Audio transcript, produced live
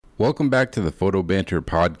Welcome back to the Photo Banter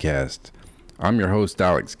podcast. I'm your host,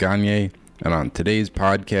 Alex Gagne, and on today's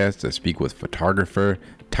podcast, I speak with photographer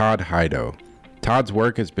Todd Hido. Todd's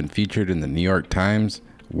work has been featured in the New York Times,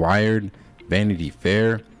 Wired, Vanity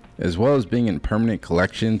Fair, as well as being in permanent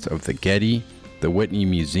collections of the Getty, the Whitney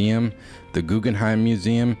Museum, the Guggenheim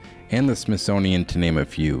Museum, and the Smithsonian, to name a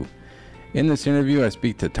few. In this interview, I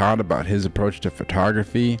speak to Todd about his approach to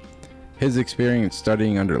photography, his experience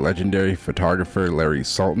studying under legendary photographer Larry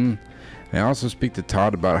Sultan, and I also speak to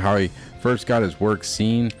Todd about how he first got his work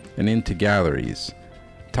seen and into galleries.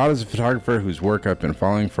 Todd is a photographer whose work I've been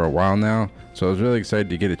following for a while now, so I was really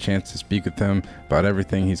excited to get a chance to speak with him about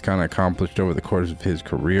everything he's kind of accomplished over the course of his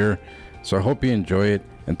career. So I hope you enjoy it,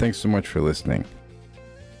 and thanks so much for listening.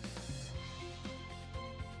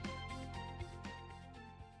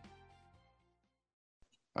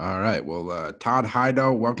 All right. Well, Todd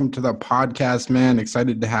Hido, welcome to the podcast, man.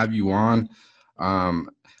 Excited to have you on. A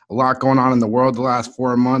lot going on in the world the last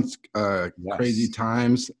 4 months. Yes. Crazy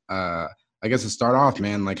times. I guess to start off,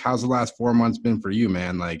 man, like, how's the last 4 months been for you,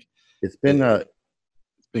 man? Like, it's been kind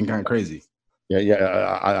of crazy.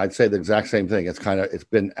 Yeah. I'd say the exact same thing. It's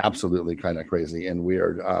been absolutely kind of crazy and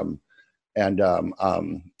weird. And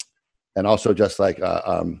also just like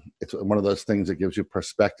it's one of those things that gives you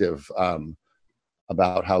perspective.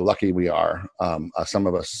 About how lucky we are. Some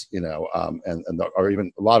of us, or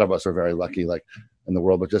even a lot of us are very lucky, like in the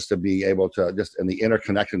world, but just to be able to just in the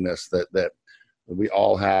interconnectedness that we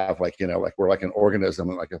all have, like we're like an organism,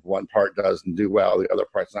 and like if one part doesn't do well, the other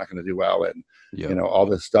part's not going to do well, and all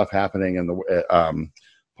this stuff happening in the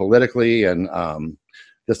politically and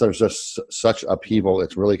just there's just such upheaval.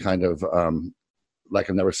 It's really kind of like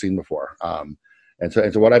I've never seen before. And so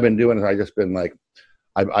what I've been doing is I've just been like.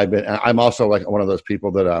 I'm also like one of those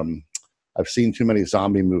people that I've seen too many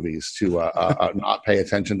zombie movies to not pay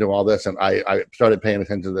attention to all this, and I started paying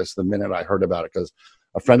attention to this the minute I heard about it because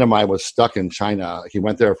a friend of mine was stuck in China. He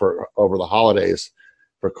went there for over the holidays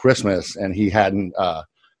for Christmas, and he hadn't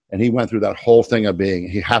and he went through that whole thing of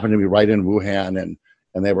he happened to be right in Wuhan,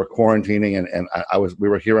 and they were quarantining, and we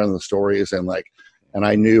were hearing the stories, and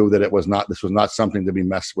I knew that this was not something to be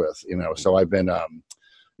messed with, so I've been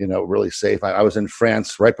really safe. I was in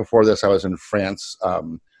France right before this. I was in France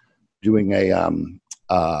doing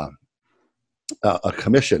a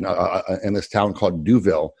commission in this town called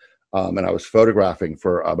Deauville, and I was photographing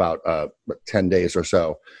for about 10 days or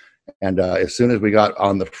so. And as soon as we got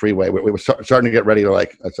on the freeway, we were starting to get ready to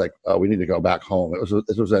we need to go back home.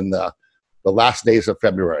 This was in the last days of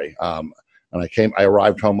February, and I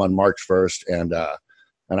arrived home on March 1st,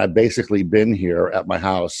 and I've basically been here at my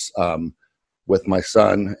house. With my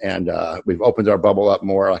son, and we've opened our bubble up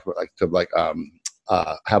more,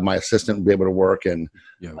 have my assistant be able to work, and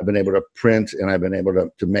I've been able to print, and I've been able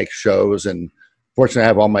to make shows, and fortunately I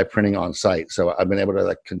have all my printing on site, so I've been able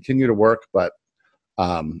to continue to work, but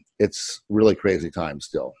it's really crazy time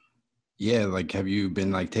still. Yeah, have you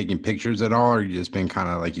been taking pictures at all, or you just been kind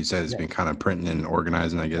of, like you said, it's been kind of printing and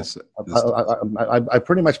organizing, I guess? I've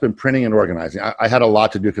pretty much been printing and organizing. I had a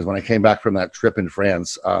lot to do because when I came back from that trip in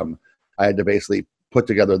France, I had to basically put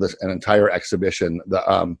together an entire exhibition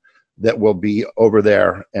that will be over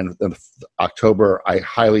there in October. I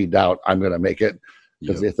highly doubt I'm going to make it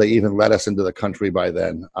because if they even let us into the country by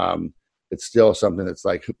then, it's still something that's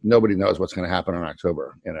like nobody knows what's going to happen in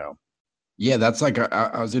October, Yeah, that's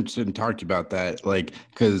I was interested in talking about that,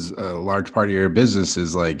 because a large part of your business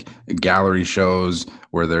is gallery shows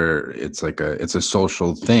where it's a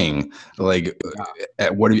social thing. With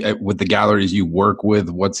the galleries you work with,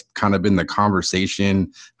 what's kind of been the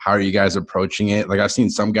conversation? How are you guys approaching it? I've seen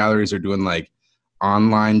some galleries are doing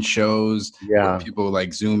online shows. Yeah, where people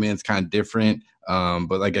Zoom in. It's kind of different.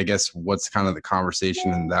 But I guess what's kind of the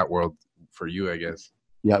conversation in that world for you, I guess?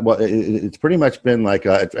 Yeah, well, it's pretty much been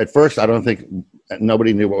at first, I don't think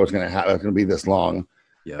nobody knew what was going to happen. It was going to be this long.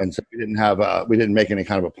 Yeah. And so we didn't make any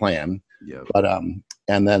kind of a plan. Yeah. But,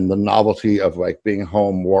 and then the novelty of being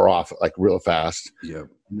home wore off real fast. Yeah.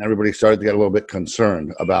 And everybody started to get a little bit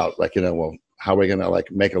concerned about well, how are we going to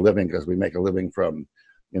make a living? Because we make a living from,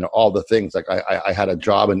 all the things. I had a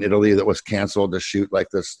job in Italy that was canceled to shoot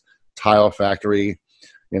this tile factory,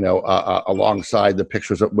 alongside the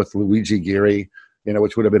pictures with Luigi Giri.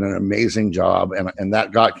 Which would have been an amazing job, and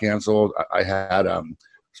that got canceled. I had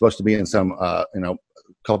supposed to be in some,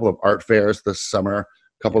 couple of art fairs this summer,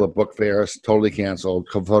 couple of book fairs, totally canceled.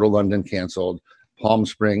 Photo London canceled. Palm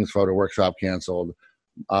Springs Photo Workshop canceled.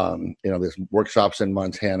 There's workshops in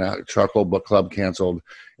Montana, Charcoal Book Club canceled.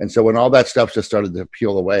 And so when all that stuff just started to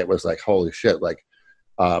peel away, it was holy shit.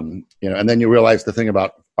 And then you realize the thing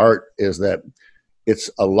about art is that it's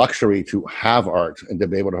a luxury to have art and to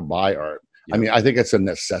be able to buy art. Yep. I mean, I think it's a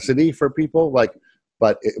necessity for people, like,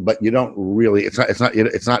 but you don't really. It's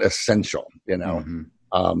not essential, you know.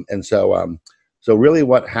 And so really,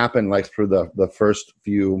 what happened, like through the first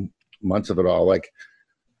few months of it all, like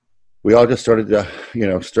we all just started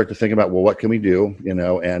to, start to think about, well, what can we do,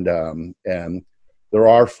 and there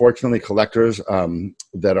are fortunately collectors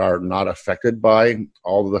that are not affected by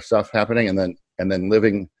all of the stuff happening, and then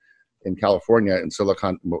living in California in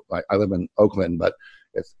Silicon. I live in Oakland, but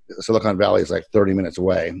Silicon Valley is like 30 minutes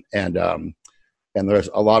away, and there's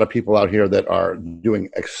a lot of people out here that are doing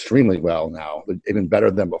extremely well now, even better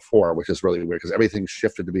than before, which is really weird because everything's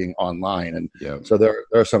shifted to being online. And so there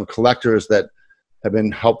are some collectors that have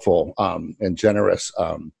been helpful and generous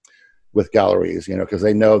with galleries, because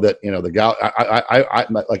they know that,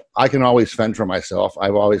 I can always fend for myself.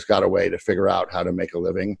 I've always got a way to figure out how to make a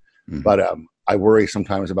living. But I worry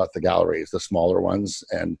sometimes about the galleries, the smaller ones,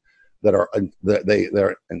 and they're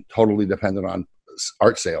totally dependent on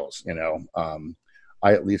art sales.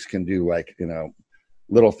 I at least can do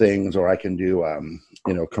little things, or I can do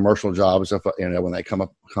commercial jobs if when they come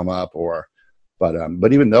up,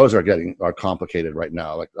 but even those are complicated right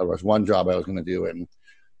now. Like there was one job I was going to do, and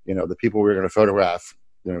the people we were going to photograph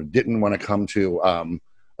didn't want to come to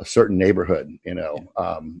a certain neighborhood,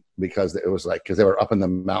 because it was because they were up in the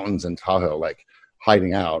mountains in Tahoe, like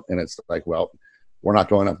hiding out, and it's like, well, we're not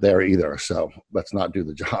going up there either, so let's not do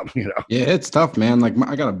the job. Yeah, it's tough, man. Like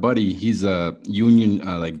I got a buddy, he's a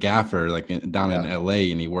union gaffer, down in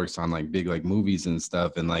LA, and he works on big movies and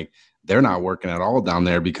stuff, and they're not working at all down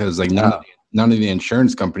there because none of the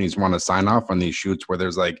insurance companies want to sign off on these shoots where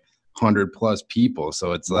there's 100+ people.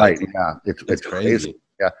 So it's it's crazy.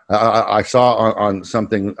 Yeah, I saw on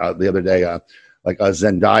something the other day, a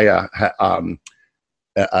Zendaya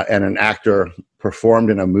and an actor performed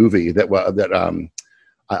in a movie that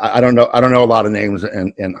I don't know a lot of names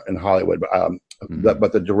in Hollywood,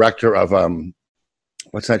 but the director of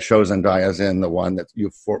what's that show Zendaya's in, the one that's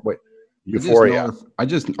Euphoria.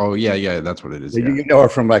 Oh yeah, that's what it is. You know her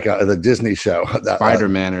from the Disney show,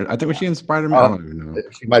 Spider-Man, or I think was she in Spider-Man? I don't even know.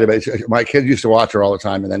 She might have been. My kids used to watch her all the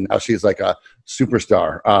time, and then now she's like a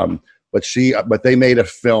superstar. But they made a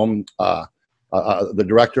film. The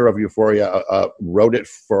director of Euphoria wrote it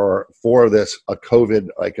for this COVID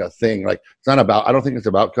a thing. It's not about. I don't think it's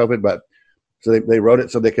about COVID, but so they wrote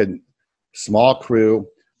it so they could, small crew,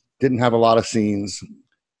 didn't have a lot of scenes.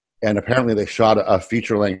 And apparently they shot a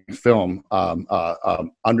feature-length film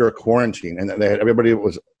under quarantine, and everybody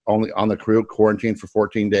was only on the crew quarantined for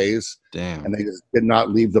 14 days. Damn. And they just did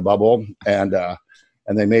not leave the bubble, and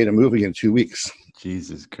they made a movie in 2 weeks.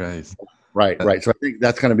 Jesus Christ! Right. So I think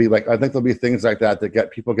that's going to be I think there'll be things like that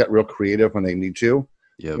get people get real creative when they need to.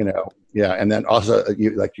 Yeah. And then also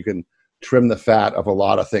you can trim the fat of a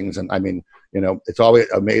lot of things, and I mean, it's always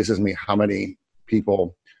amazes me how many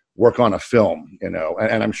people work on a film, and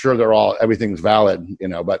I'm sure everything's valid,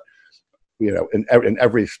 but in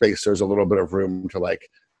every space there's a little bit of room to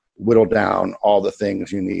whittle down all the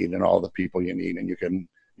things you need and all the people you need, and you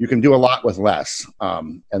can do a lot with less,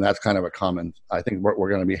 and that's kind of a common. I think we're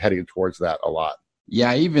going to be heading towards that a lot.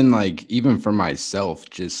 Yeah, even for myself,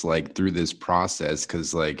 just through this process,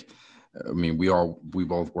 because I mean, we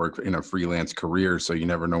both work in a freelance career, so you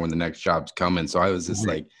never know when the next job's coming. So I was just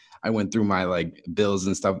I went through my bills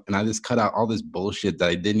and stuff, and I just cut out all this bullshit that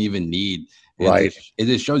I didn't even need. It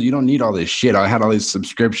just shows you don't need all this shit. I had all these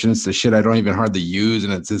subscriptions to shit I don't even hardly use,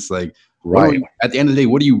 and it's just at the end of the day,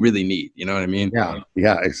 what do you really need? You know what I mean?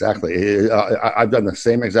 Yeah, exactly. I've done the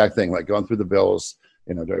same exact thing, going through the bills.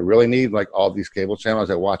 Do I really need all these cable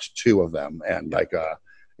channels? I watched 2 of them, and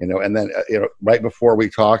and then right before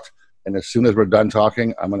we talked, and as soon as we're done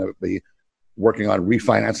talking, I'm going to be working on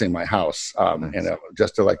refinancing my house,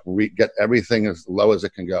 just to get everything as low as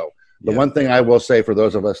it can go. The one thing I will say for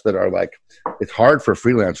those of us that are it's hard for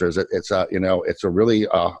freelancers. It's a really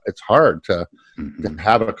it's hard to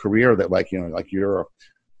have a career that you're,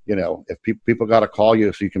 if people got to call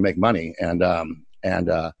you so you can make money, and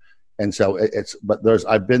so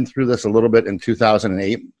I've been through this a little bit in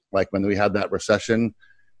 2008, when we had that recession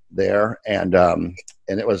there, and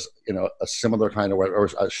it was a similar kind of where there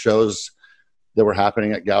was shows that were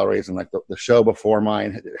happening at galleries, and the show before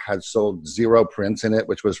mine had sold 0 prints in it,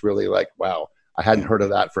 which was really wow, I hadn't heard of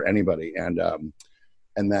that for anybody. And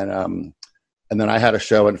then I had a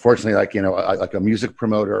show, unfortunately, a music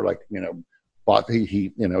promoter, bought,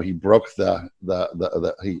 he broke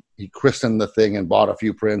he christened the thing and bought a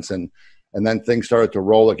few prints, and then things started to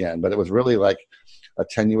roll again, but it was really a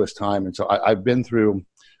tenuous time. And so I've been through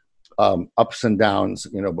ups and downs,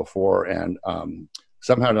 before, and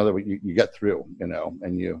somehow or another you get through,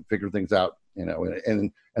 and you figure things out,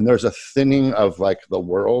 and there's a thinning of like the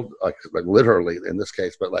world, like literally in this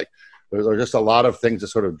case, but like there's just a lot of things that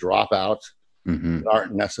sort of drop out that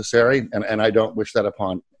aren't necessary, and I don't wish that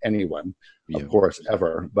upon anyone, of course,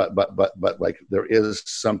 ever. But like there is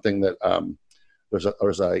something that there's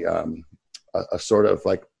a sort of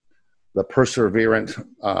like the perseverant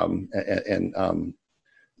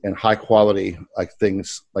and high quality like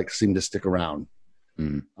things like seem to stick around.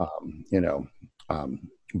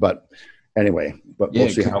 But anyway, but we'll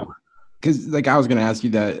see how. Because like I was gonna ask you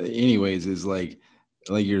that anyways, is like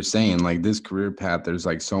you're saying, like this career path, there's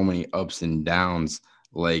like so many ups and downs.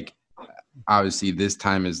 Like obviously this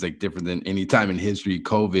time is like different than any time in history,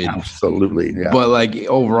 COVID. Absolutely, yeah. But like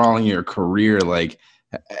overall in your career, like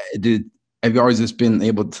have you always just been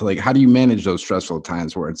able to, like, how do you manage those stressful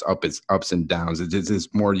times where it's ups and downs? It's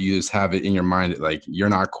just more you just have it in your mind that like you're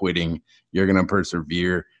not quitting, you're gonna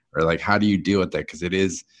persevere, or like how do you deal with that? Because it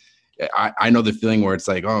is, I know the feeling where it's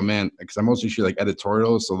like, oh man, because I mostly shoot like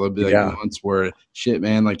editorials, so there'll be like months where shit,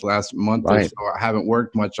 man, like last month or so I haven't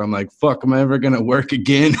worked much. I'm like, fuck, am I ever gonna work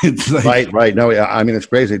again? It's like right. No, yeah, I mean it's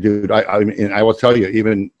crazy, dude. I mean, I will tell you,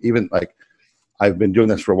 even like I've been doing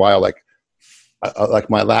this for a while, like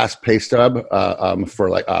my last pay stub for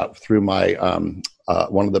like through my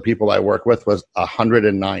one of the people I work with was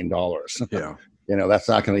 $109. Yeah. That's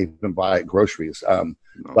not going to even buy groceries. No.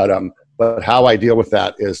 But how I deal with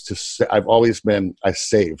that is I've always been, I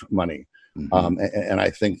save money. And I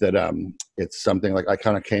think that it's something like I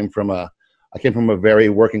kind of came from a very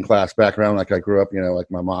working class background. Like I grew up, like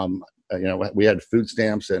my mom, we had food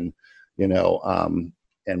stamps and we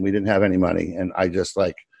didn't have any money. And I just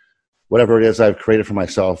like, whatever it is I've created for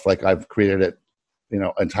myself, like I've created it,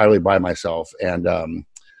 entirely by myself. And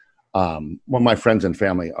well, my friends and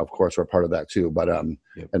family, of course, were part of that too, but and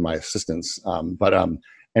my assistants.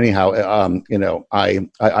 Anyhow,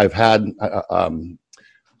 I've had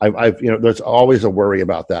I've there's always a worry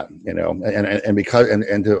about that, and because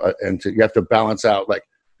and you have to balance out like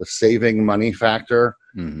the saving money factor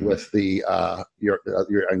with the your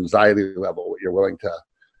anxiety level, what you're willing to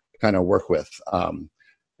kind of work with.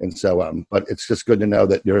 And so, but it's just good to know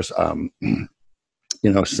that there's,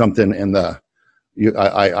 something in the,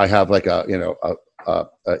 I have like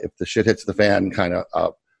if the shit hits the fan kind of a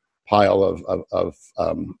pile of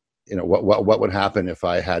what would happen if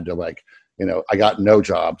I had to like, I got no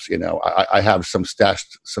jobs, I have some stuff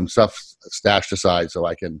stashed aside so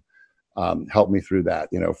I can help me through that,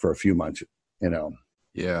 for a few months,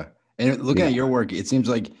 Yeah. And looking at your work, it seems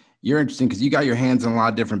like you're interesting because you got your hands in a lot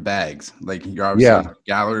of different bags. Like you're obviously in the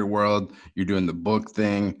gallery world, you're doing the book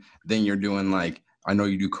thing, then you're doing like, I know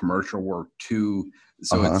you do commercial work too.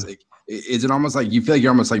 So it's like, is it almost like you feel like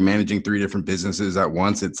you're almost like managing 3 different businesses at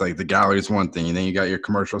once? It's like the gallery is one thing, and then you got your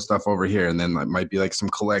commercial stuff over here, and then like might be like some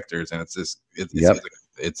collectors, and it's just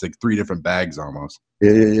it's like 3 different bags almost.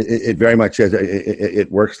 It very much is.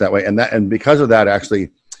 It works that way, and because of that,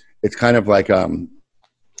 actually, it's kind of like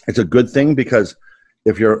it's a good thing because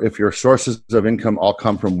if your sources of income all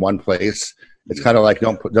come from one place, it's kind of like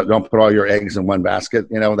don't put all your eggs in one basket,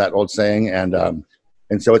 that old saying. And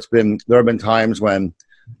so there have been times when,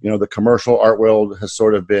 the commercial art world has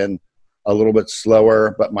sort of been a little bit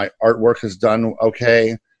slower, but my artwork has done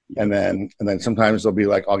okay. And then sometimes there'll be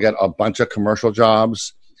like, I'll get a bunch of commercial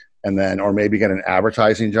jobs or maybe get an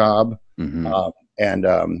advertising job. And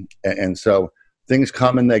so things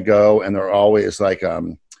come and they go, and they're always like,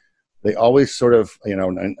 they always sort of,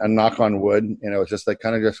 and knock on wood, it's just they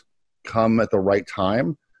kind of just come at the right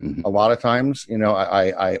time. A lot of times,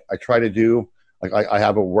 I try to do like I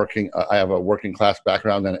have a working class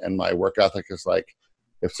background, and my work ethic is like,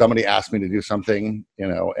 if somebody asks me to do something,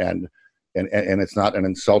 and it's not an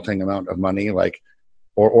insulting amount of money, like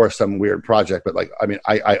or some weird project, but like I mean,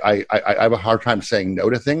 I have a hard time saying no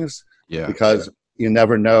to things, because you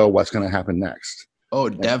never know what's going to happen next. Oh,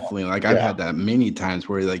 definitely. Like I've had that many times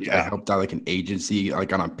where like I helped out like an agency,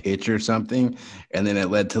 like on a pitch or something, and then it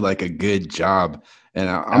led to like a good job. And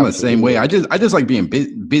I'm the same way. I just like being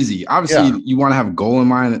busy. Obviously, you want to have a goal in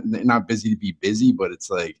mind, not busy to be busy, but it's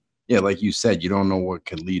like, like you said, you don't know what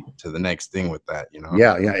could lead to the next thing with that,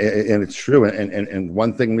 Yeah, and it's true. And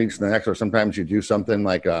one thing leads to the next, or sometimes you do something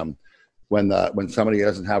like when somebody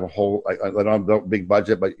doesn't have a whole, like, they don't have a big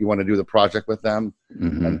budget, but you want to do the project with them,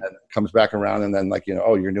 and then it comes back around, and then like,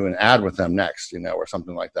 oh, you're doing an ad with them next, or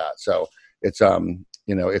something like that. So it's,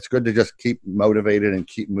 it's good to just keep motivated and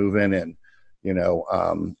keep moving, and,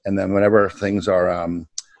 and then whenever things are,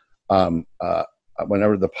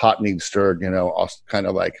 whenever the pot needs stirred, I'll kind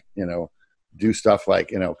of like, do stuff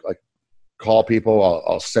like, like call people.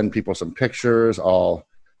 I'll send people some pictures. I'll,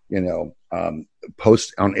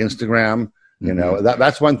 post on Instagram.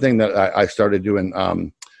 That's one thing that I started doing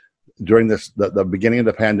during the beginning of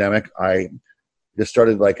the pandemic. I just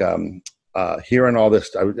started hearing all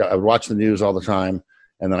this. I would watch the news all the time,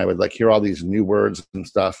 and then I would hear all these new words and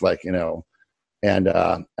stuff, and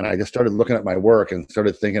I just started looking at my work and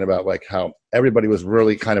started thinking about how everybody was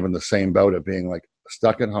really kind of in the same boat of being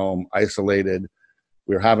stuck at home, isolated.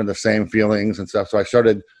 We were having the same feelings and stuff. So I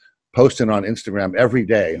started posting on Instagram every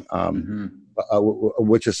day,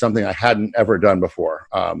 which is something I hadn't ever done before.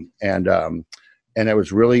 And it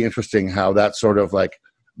was really interesting how that sort of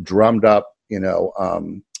drummed up,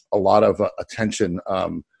 a lot of attention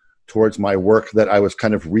towards my work that I was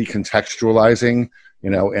kind of recontextualizing,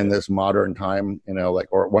 in this modern time,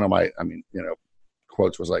 or one of my,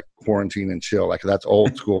 quotes was quarantine and chill. That's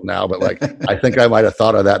old school now, but I think I might have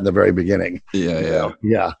thought of that in the very beginning. Yeah.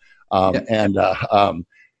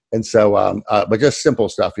 And so, but just simple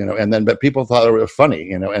stuff, but people thought it was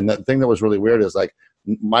funny, and the thing that was really weird is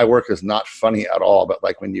my work is not funny at all, but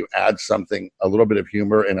when you add something, a little bit of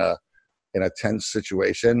humor in a tense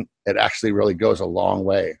situation, it actually really goes a long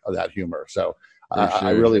way of that humor. So sure. I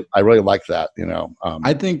really like that,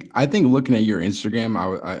 I think looking at your Instagram,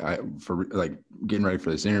 I for getting ready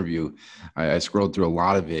for this interview, I scrolled through a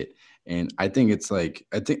lot of it, and I think it's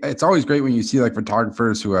it's always great when you see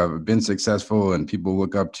photographers who have been successful and people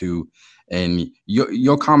look up to, and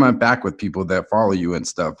you'll comment back with people that follow you and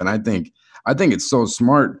stuff. And I think it's so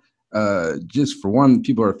smart. Just for one,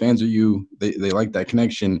 people are fans of you. They like that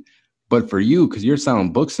connection. But for you, because you're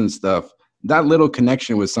selling books and stuff, that little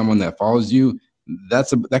connection with someone that follows you,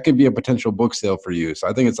 that could be a potential book sale for you. So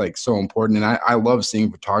I think it's so important. And I love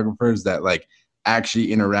seeing photographers that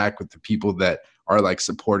actually interact with the people that are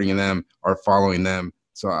supporting them or following them.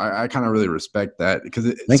 So I kind of really respect that,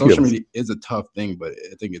 because social media is a tough thing, but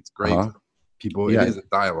I think it's great for people. Yeah. It is a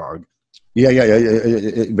dialogue. Yeah,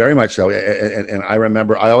 very much so. And I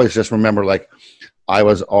always just remember I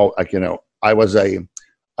was and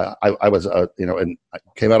I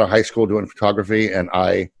came out of high school doing photography, and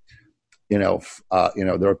there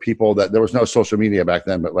were people that there was no social media back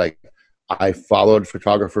then, but I followed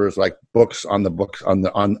photographers books on the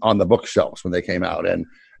bookshelves when they came out, and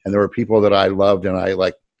there were people that I loved, and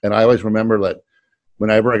I always remember that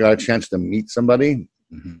whenever I got a chance to meet somebody,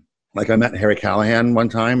 I met Harry Callahan one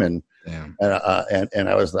time, and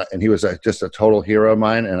I was and he was just a total hero of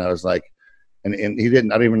mine, and I was and he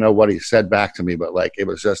didn't, I don't even know what he said back to me, but it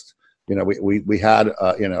was just, we had,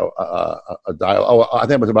 a dialogue. Oh, I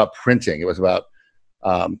think it was about printing. It was about,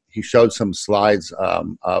 he showed some slides,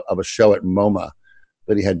 of a show at MoMA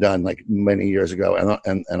that he had done many years ago.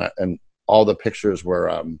 And all the pictures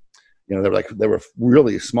were, they were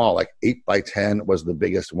really small, 8x10 was the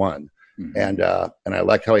biggest one. And I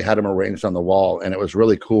liked how he had them arranged on the wall. And it was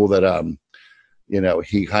really cool that,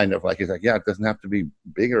 he kind of he's yeah, it doesn't have to be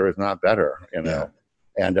bigger. It's not better, Yeah.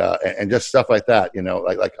 And just stuff like that,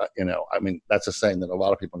 that's a saying that a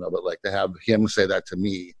lot of people know, but to have him say that to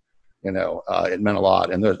me, it meant a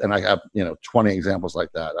lot. And I have, 20 examples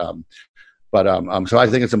like that. So I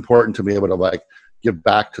think it's important to be able to give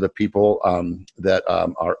back to the people, that,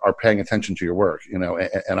 are paying attention to your work,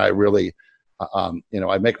 and I really,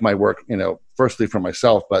 I make my work, firstly for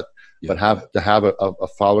myself, but have a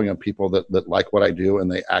following of people that like what I do,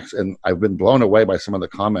 and they act. And I've been blown away by some of the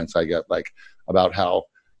comments I get, about how,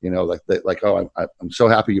 oh, I'm so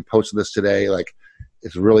happy you posted this today.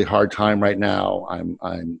 It's a really hard time right now.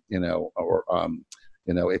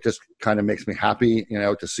 It just kind of makes me happy,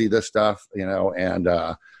 to see this stuff, and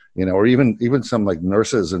or even some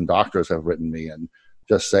nurses and doctors have written me and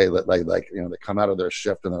just say that they come out of their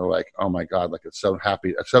shift and they're oh my God, it's so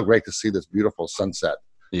happy. It's so great to see this beautiful sunset.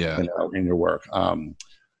 Yeah. In your work,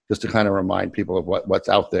 just to kind of remind people of what's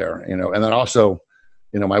out there, and then also,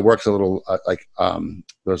 my work's a little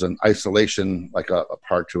there's an isolation, a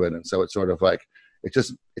part to it, and so it's sort of it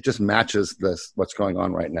just matches what's going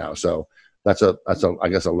on right now. So that's I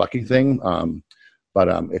guess a lucky thing, but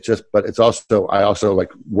it's also I also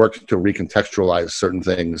work to recontextualize certain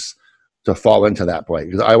things to fall into that way,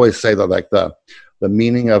 because I always say that the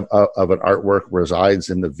meaning of an artwork resides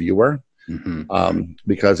in the viewer.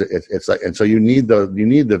 Because it's and so you need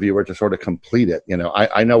the viewer to sort of complete it.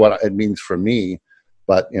 I know what it means for me,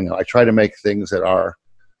 but I try to make things that are,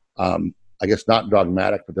 I guess not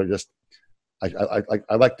dogmatic, but they're just, I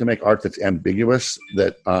like to make art that's ambiguous,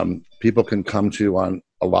 that people can come to on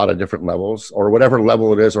a lot of different levels, or whatever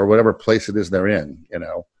level it is, or whatever place it is they're in.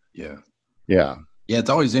 Yeah. Yeah. It's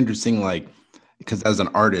always interesting. because as an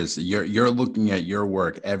artist, you're looking at your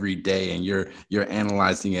work every day, and you're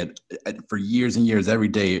analyzing it for years and years every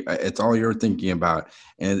day. It's all you're thinking about.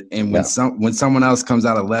 And when Yeah. when someone else comes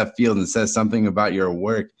out of left field and says something about your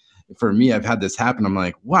work, for me, I've had this happen. I'm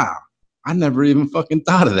like, wow, I never even fucking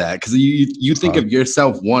thought of that, because you think of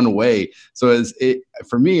yourself one way. So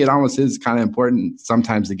for me, it almost is kind of important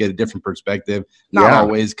sometimes to get a different perspective. Not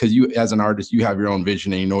always, because you as an artist, you have your own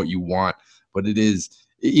vision and you know what you want. But it is,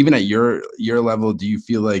 even at your level, do you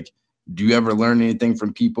feel like, do you ever learn anything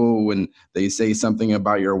from people when they say something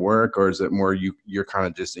about your work, or is it more you're kind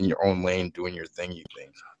of just in your own lane doing your thing, you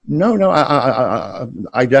think? No, no,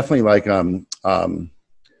 I definitely like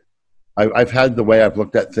I've had the way I've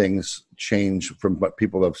looked at things change from what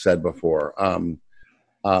people have said before. Um,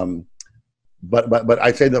 but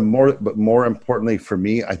I'd say but more importantly for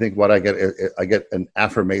me, I think what I get an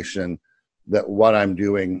affirmation that what I'm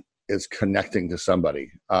doing is connecting to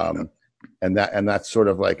somebody. And that's sort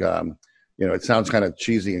of like, it sounds kind of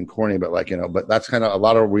cheesy and corny, but but that's kind of a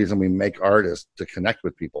lot of reason we make art is to connect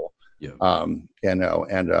with people. Yeah. And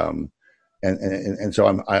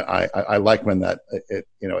so I like when that it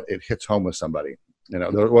hits home with somebody. There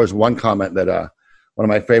was one comment that one of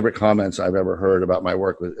my favorite comments I've ever heard about my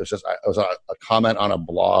work was a comment on a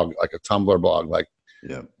blog, like a Tumblr blog, like,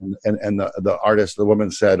 yeah. And the artist, the woman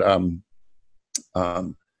said,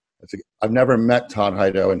 I've never met Todd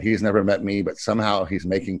Hido and he's never met me, but somehow he's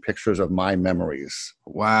making pictures of my memories.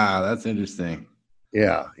 Wow, that's interesting.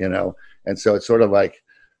 Yeah, and so it's sort of like,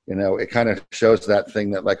 it kind of shows that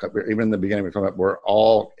thing that, like, even in the beginning we're talking about, we're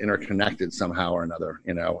all interconnected somehow or another,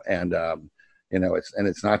 and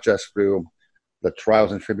it's not just through the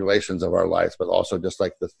trials and tribulations of our lives, but also just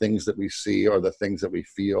like the things that we see or the things that we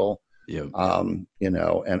feel,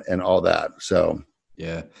 and all that. So.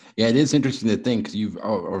 Yeah, it is interesting to think, because you've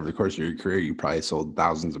over the course of your career, you probably sold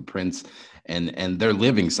thousands of prints, and they're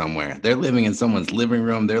living somewhere. They're living in someone's living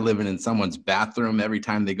room. They're living in someone's bathroom every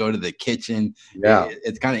time they go to the kitchen. Yeah,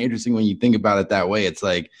 it's kind of interesting when you think about it that way. It's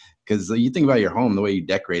like, because you think about your home, the way you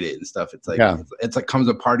decorate it and stuff. It's like, it's like comes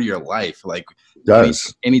a part of your life. Like,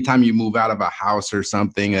 anytime you move out of a house or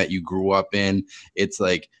something that you grew up in, it's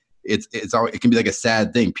like it's all, it can be like a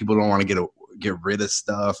sad thing. People don't want to get rid of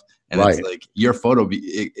stuff. And it's like your photo,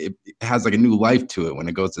 it has like a new life to it when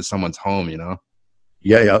it goes to someone's home,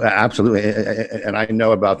 Yeah, absolutely. And I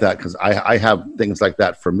know about that because I have things like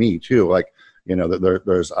that for me too. Like,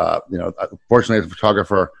 there's, fortunately as a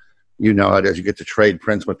photographer, as you get to trade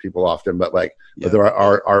prints with people often, but but there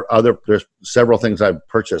are there's several things I've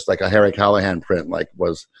purchased, like a Harry Callahan print,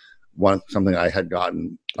 was something I had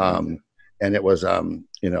gotten. And it was, a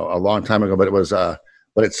long time ago, but it was,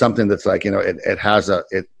 but it's something that's like,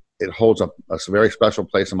 it holds a very special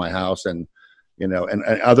place in my house, and and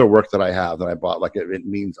other work that I have that I bought, like it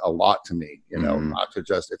means a lot to me.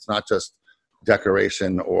 It's not just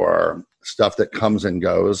decoration or stuff that comes and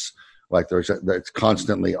goes. Like it's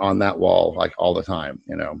constantly on that wall, like all the time.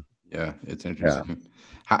 Yeah, it's interesting.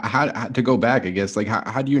 Yeah. How to go back, I guess, like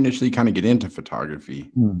how do you initially kind of get into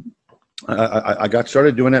photography? I got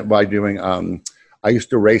started doing it by doing. I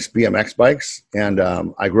used to race BMX bikes, and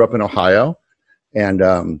I grew up in Ohio,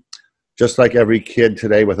 and just like every kid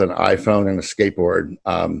today with an iPhone and a skateboard,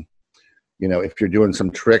 if you're doing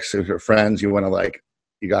some tricks with your friends, you want to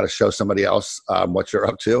you got to show somebody else what you're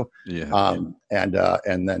up to. Yeah. And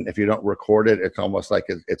then if you don't record it, it's almost like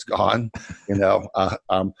it's gone.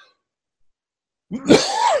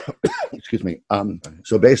 Excuse me.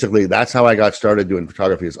 So basically, that's how I got started doing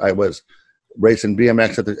photography. I was racing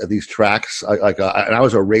BMX at these tracks, and I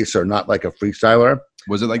was a racer, not like a freestyler.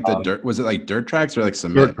 Was it like dirt? Was it like dirt tracks or like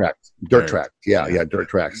cement? Dirt tracks. Yeah, dirt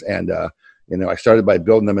tracks. And I started by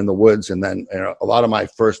building them in the woods, and then a lot of my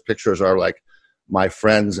first pictures are like my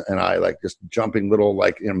friends and I just jumping little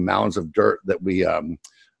mounds of dirt that we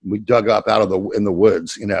dug up out of in the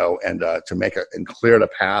woods, and to make and cleared a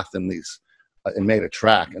path in these and made a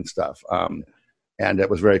track and stuff. And it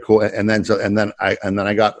was very cool. And then I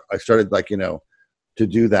started to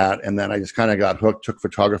do that, and then I just kind of got hooked. Took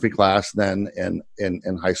photography class then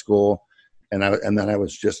in high school, and then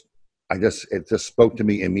it just spoke to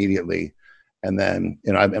me immediately, and then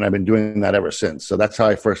I've been doing that ever since. So that's how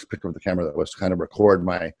I first picked up the camera. That was to kind of record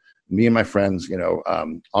me and my friends,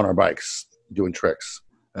 on our bikes doing tricks.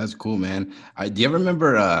 That's cool, man. Do you ever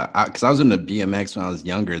remember? Because I was into BMX when I was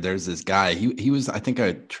younger. There's this guy. He was, I think,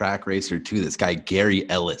 a track racer too. This guy Gary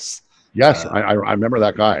Ellis. Yes, I remember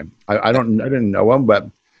that guy. I didn't know him, but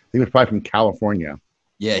he was probably from California.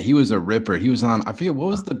 Yeah, he was a ripper. He was on, I forget, what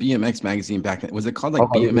was the BMX magazine back then? Was it called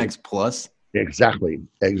BMX Plus? Exactly.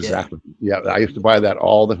 Yeah, I used to buy that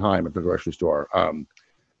all the time at the grocery store.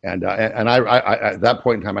 And I at that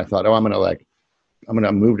point in time, I thought, oh, I'm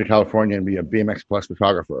gonna move to California and be a BMX plus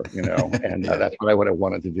photographer, and Yeah. that's what I would have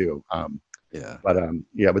wanted to do. Yeah.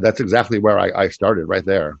 But that's exactly where I started right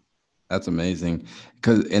there. That's amazing.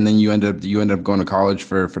 And then you ended up going to college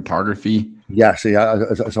for photography. Yeah.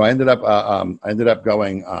 So I ended up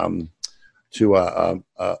going to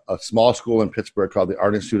a small school in Pittsburgh called the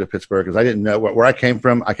Art Institute of Pittsburgh because I didn't know where I came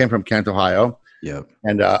from. I came from Kent, Ohio, Yep.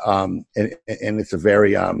 and it's a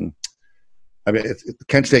very I mean,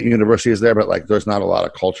 Kent State University is there, but like, there's not a lot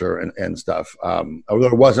of culture and stuff. Although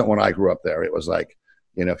there wasn't when I grew up there. It was like,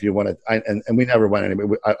 if you wanted, and we never went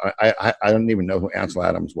anywhere. I don't even know who Ansel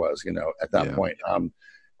Adams was, at that point.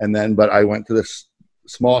 But I went to this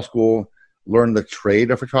small school, learned the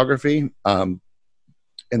trade of photography, and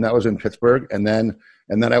that was in Pittsburgh. And then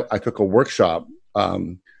I took a workshop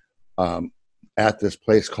at this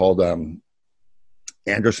place called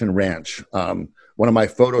Anderson Ranch. One of my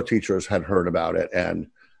photo teachers had heard about it, and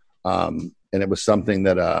it was something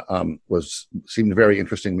that seemed very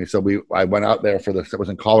interesting to me. So I went out there for this. It was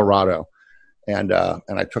in Colorado, and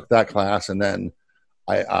I took that class, and then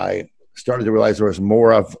I started to realize there was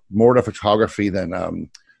more to photography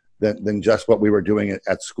than just what we were doing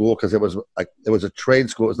at school, because it was a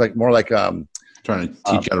trade school. It was like more like trying to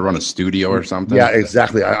teach you how to run a studio or something. Yeah,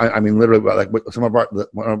 exactly. I mean, literally, like some of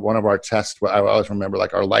one of our tests. I always remember,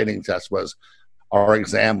 like, our lighting test was. Our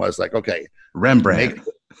exam was like, okay, Rembrandt.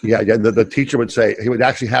 The teacher would say, he would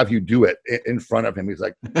actually have you do it in front of him. He's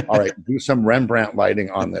like, all right, do some Rembrandt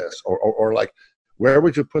lighting on this, or like, where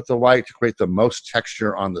would you put the light to create the most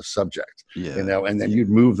texture on the subject? And then you'd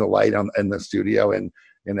move the light in the studio, and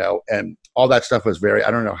all that stuff was very,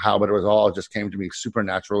 I don't know how, but it was all just came to me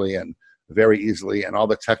supernaturally and very easily, and all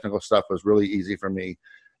the technical stuff was really easy for me,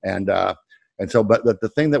 and so, but the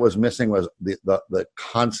thing that was missing was the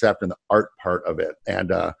concept and the art part of it.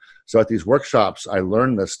 And so at these workshops, I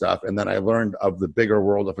learned this stuff, and then I learned of the bigger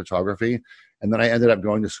world of photography. And then I ended up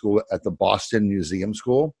going to school at the Boston Museum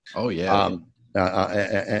School. Oh, yeah.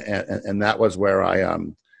 And that was where I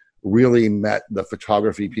really met the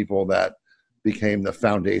photography people that became the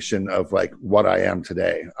foundation of like what I am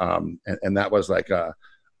today. And that was like,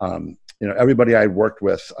 everybody I worked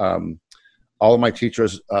with, all of my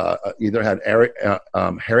teachers either had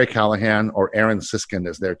Harry Callahan or Aaron Siskin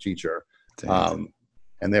as their teacher.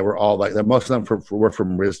 And they were all like, most of them were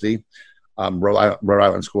from RISD, Rhode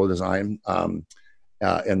Island School of Design. In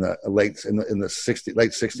the late 60s and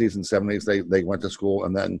 70s, they went to school,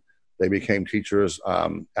 and then they became teachers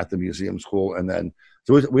at the museum school. And then,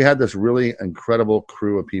 so we had this really incredible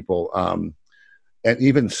crew of people, and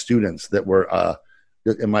even students that were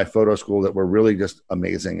in my photo school that were really just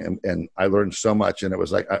amazing, and I learned so much. And it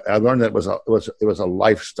was like I learned that it was a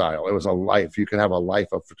lifestyle. It was a life. You could have a life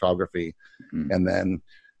of photography. Mm-hmm. And then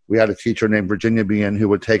we had a teacher named Virginia Bean who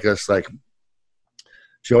would take us, like,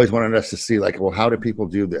 she always wanted us to see, like, well, how do people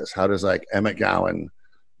do this? How does, like, Emmett Gowan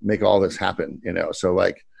make all this happen? So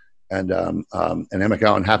like, and Emmett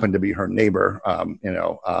Gowan happened to be her neighbor,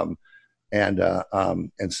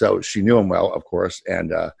 and so she knew him well, of course,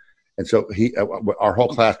 and so our whole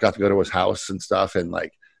class got to go to his house and stuff, and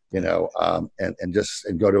like, and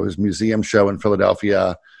go to his museum show in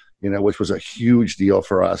Philadelphia, which was a huge deal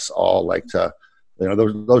for us all. Like, to,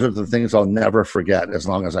 those are the things I'll never forget as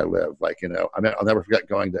long as I live. Like, I'll never forget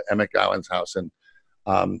going to Emmett Gowan's house and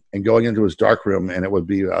going into his dark room, and it would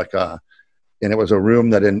be like and it was a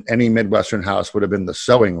room that in any Midwestern house would have been the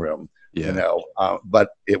sewing room, but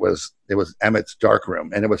it was Emmett's dark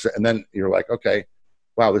room, and then you're like, okay,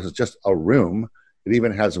 wow, this is just a room. It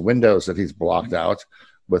even has windows that he's blocked out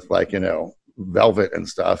with, like, velvet and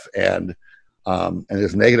stuff. And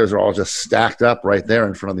his negatives are all just stacked up right there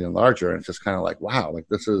in front of the enlarger. And it's just kind of like, wow, like,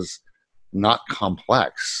 this is not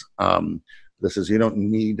complex. This is, you don't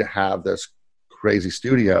need to have this crazy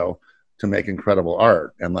studio to make incredible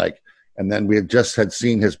art. And then we had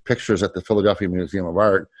seen his pictures at the Philadelphia Museum of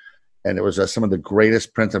Art. And it was some of the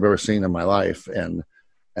greatest prints I've ever seen in my life.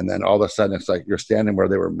 And then all of a sudden, it's like you're standing where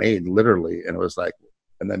they were made, literally. And it was like,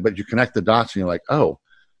 but you connect the dots, and you're like, oh,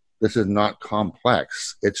 this is not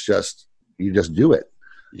complex. It's just, you just do it,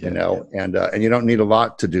 and you don't need a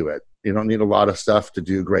lot to do it. You don't need a lot of stuff to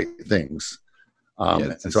do great things.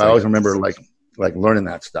 And so I always remember like learning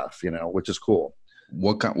that stuff, which is cool.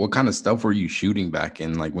 What kind of stuff were you shooting back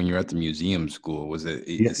in, like, when you were at the museum school? Was it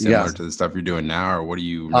similar to the stuff you're doing now, or what do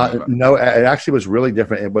you remember? No, it actually was really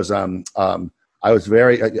different. It was, I was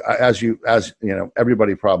very, as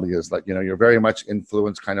everybody probably is, like, you're very much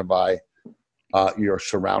influenced kind of by your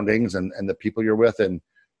surroundings and the people you're with. And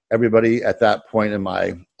everybody at that point in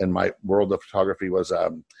my world of photography was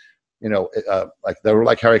like they were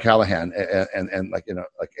like Harry Callahan, and like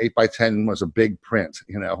like 8x10 was a big print,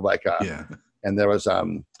 Yeah. and there was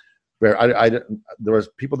where there was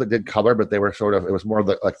people that did color, but they were sort of, it was more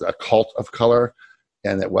like a cult of color,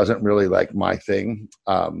 and it wasn't really like my thing.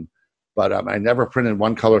 But I never printed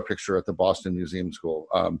one color picture at the Boston Museum School.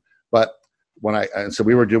 But so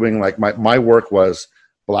we were doing like my work was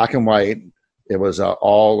black and white. It was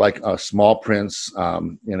all like small prints.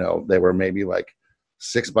 They were maybe like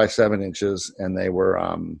 6 by 7 inches, and they were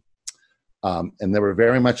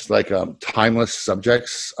very much like timeless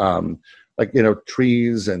subjects, like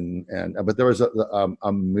trees but there was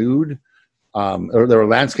a mood, or there were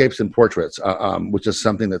landscapes and portraits, which is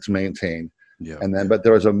something that's maintained. Yeah. But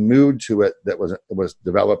there was a mood to it that was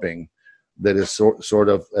developing, that is sort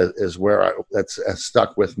of is where that's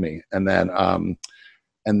stuck with me. And then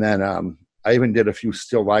I even did a few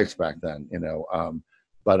still lifes back then, and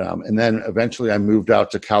then eventually I moved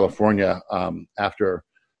out to California after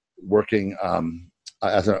working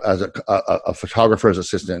as a photographer's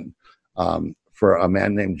assistant for a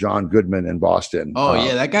man named John Goodman in Boston. Oh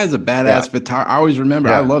yeah, that guy's a badass photographer. I always remember.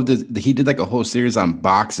 Yeah. I loved it. He did like a whole series on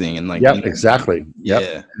boxing and like. Yep, exactly. Yep,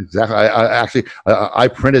 yeah, exactly. I actually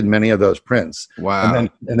printed many of those prints. Wow.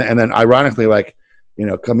 And then ironically, like,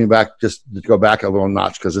 coming back, just to go back a little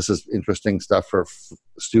notch, because this is interesting stuff for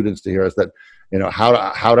students to hear, is that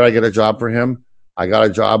how did I get a job for him? I got a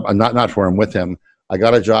job, not for him, with him. I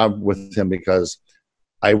got a job with him because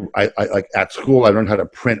I like at school I learned how to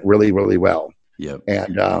print really, really well. Yep.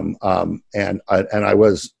 And I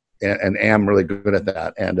was and am really good at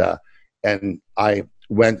that. And I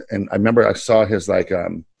went, and I remember I saw his like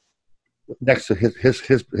next to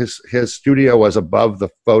his studio was above the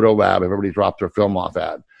photo lab everybody dropped their film off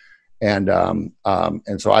at. And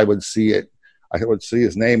so I would see it. I would see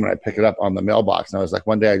his name and I'd pick it up on the mailbox. And I was like,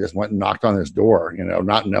 one day I just went and knocked on his door,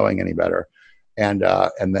 not knowing any better. And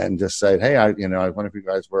then just said, hey, I wonder if you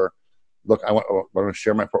guys were, look, I want to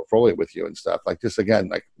share my portfolio with you and stuff. Like, just again,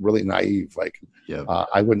 like really naive. Like, yep.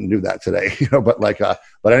 I wouldn't do that today,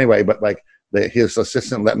 but anyway, his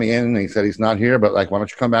assistant let me in and he said, he's not here, but like, why don't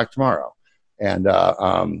you come back tomorrow? And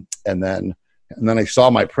then I saw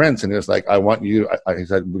my prints and he was like, I want you, he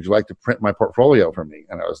said, would you like to print my portfolio for me?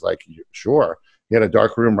 And I was like, sure. He had a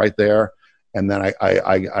dark room right there. And then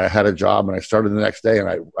I had a job and I started the next day, and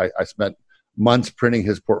I spent months printing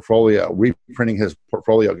his portfolio, reprinting his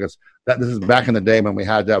portfolio, because this is back in the day when we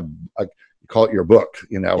had to have you call it your book,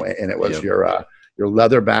 and it was your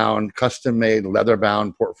leather bound, custom made leather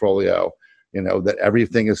bound portfolio, that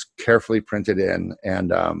everything is carefully printed in,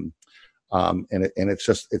 and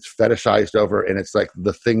it's fetishized over, and it's like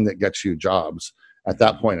the thing that gets you jobs at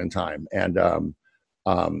that point in time, and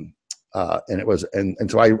it was,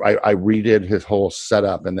 and so I redid his whole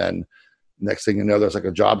setup, and then next thing you know, there's like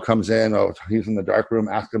a job comes in. Oh, he's in the dark room.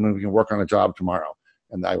 Ask him if we can work on a job tomorrow.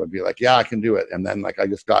 And I would be like, yeah, I can do it. And then like I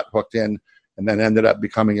just got hooked in, and then ended up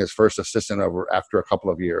becoming his first assistant after a couple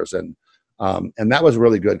of years. And that was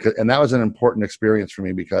really good. And that was an important experience for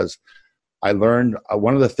me, because I learned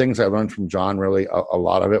one of the things I learned from John, really a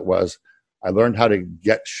lot of it was I learned how to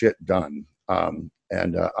get shit done, and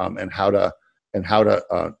how to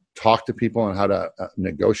talk to people, and how to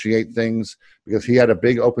negotiate things, because he had a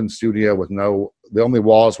big open studio with the only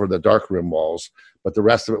walls were the dark room walls, but the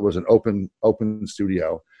rest of it was an open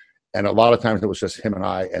studio. And a lot of times it was just him and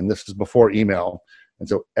I, and this is before email. And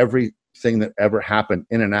so everything that ever happened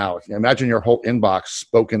in and out, imagine your whole inbox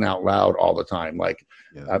spoken out loud all the time. Like,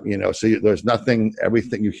 so there's nothing,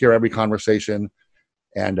 everything, you hear every conversation.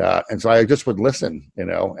 And so I just would listen,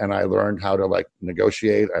 and I learned how to like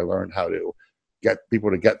negotiate. I learned how to get people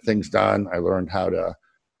to get things done. I learned how to,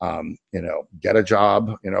 get a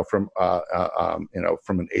job, from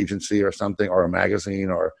an agency or something, or a magazine,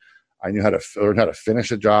 or I knew how to learn how to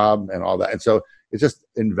finish a job and all that. And so it's just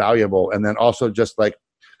invaluable. And then also just like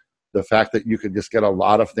the fact that you could just get a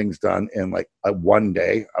lot of things done in like one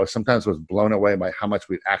day. I sometimes was blown away by how much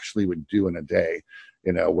we actually would do in a day,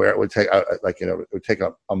 where it would take it would take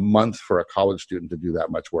a month for a college student to do that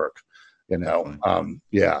much work. So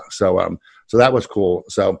that was cool.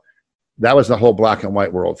 So that was the whole black and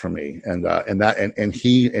white world for me. And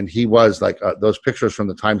he was like, those pictures from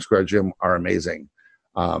the Times Square gym are amazing.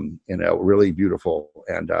 Really beautiful.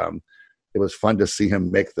 And it was fun to see him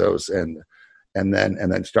make those and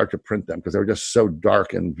then start to print them, because they were just so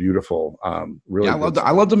dark and beautiful. Really. Yeah,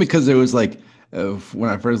 I loved them because it was like, when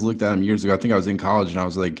I first looked at them years ago, I think I was in college, and I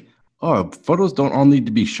was like, oh, photos don't all need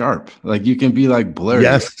to be sharp. Like, you can be like blurry.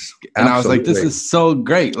 Yes. And absolutely. I was like, this is so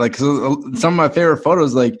great. Like, so some of my favorite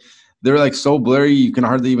photos, like they're like so blurry you can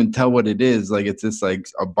hardly even tell what it is. Like it's just like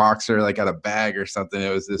a boxer like at a bag or something. It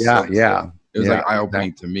was just it was like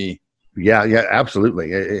eye-opening to me. Yeah,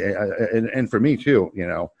 absolutely. And for me too,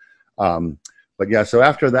 but yeah, so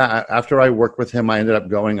after that, after I worked with him, I ended up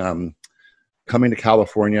coming to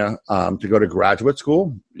California to go to graduate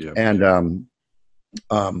school. Yeah. And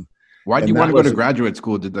why did you want to go to graduate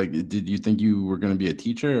school? Did you think you were going to be a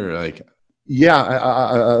teacher or like?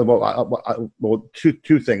 Yeah, well,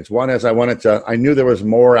 two things. One is I knew there was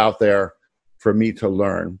more out there for me to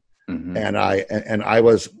learn, mm-hmm. and I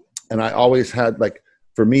always had like,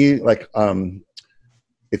 for me, like,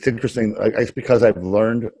 it's interesting. It's because I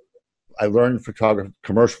learned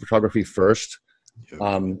commercial photography first,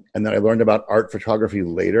 and then I learned about art photography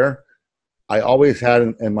later. I always had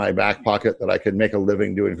in my back pocket that I could make a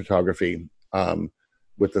living doing photography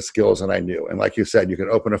with the skills that I knew. And like you said, you could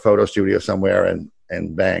open a photo studio somewhere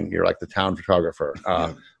and bang, you're like the town photographer.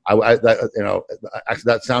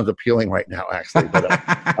 That sounds appealing right now, actually. But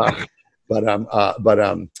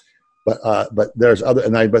there's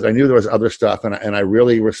other, but I knew there was other stuff, and I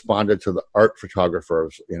really responded to the art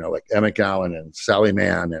photographers, like Emmett Gowan and Sally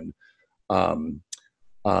Mann, and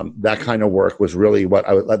that kind of work was really what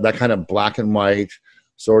that kind of black and white,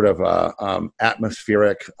 sort of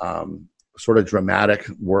atmospheric, sort of dramatic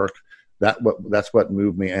work. That's what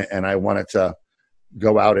moved me, and I wanted to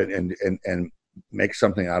go out and make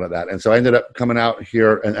something out of that. And so I ended up coming out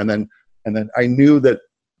here, and then I knew that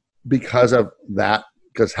because of that,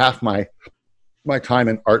 because half my time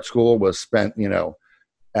in art school was spent,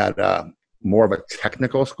 at more of a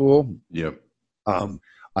technical school. Yep.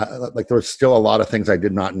 Like there was still a lot of things I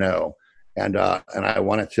did not know, and I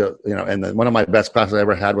wanted to, and then one of my best classes I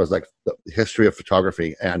ever had was like the history of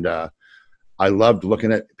photography, and I loved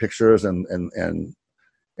looking at pictures and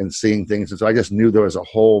seeing things, and so I just knew there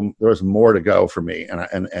was more to go for me,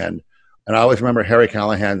 and I always remember Harry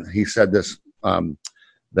Callahan. He said this,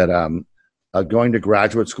 that going to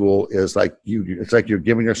graduate school is like it's like you're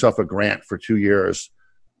giving yourself a grant for 2 years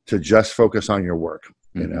to just focus on your work,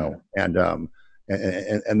 and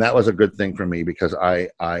that was a good thing for me, because I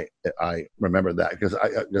remember that,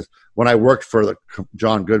 because when I worked for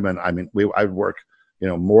John Goodman, I mean, I'd work,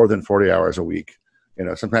 more than 40 hours a week.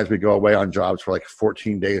 Sometimes we go away on jobs for like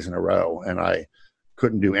 14 days in a row, and I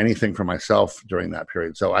couldn't do anything for myself during that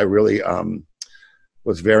period. So I really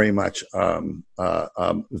was very much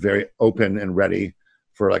very open and ready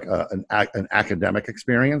for like an academic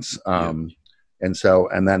experience. And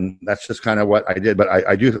then that's just kind of what I did. But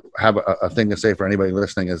I do have a thing to say for anybody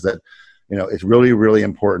listening, is that, it's really, really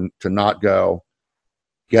important to not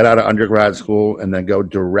get out of undergrad school and then go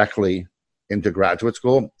directly into graduate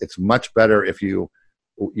school. It's much better if you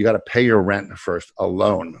got to pay your rent first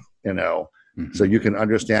alone, so you can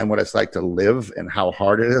understand what it's like to live and how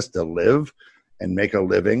hard it is to live and make a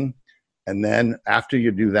living. And then after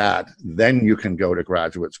you do that, then you can go to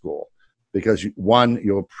graduate school, because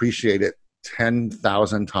you'll appreciate it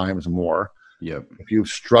 10,000 times more. Yep. If you've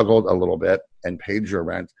struggled a little bit and paid your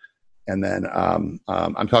rent. And then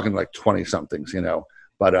I'm talking like 20 somethings,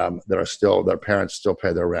 but their parents still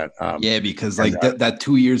pay their rent. Because like that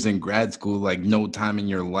 2 years in grad school, like no time in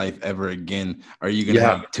your life ever again are you gonna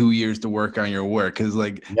have 2 years to work on your work, because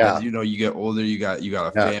like as you get older, you got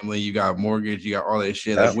a family, you got a mortgage, you got all that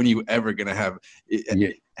shit. Like when are you ever gonna have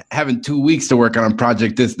having 2 weeks to work on a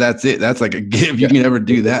project? That's it. That's like a gift. You can never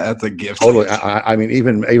do that. That's a gift. Totally. I mean,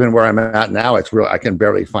 even where I'm at now, it's real. I can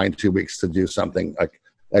barely find 2 weeks to do something like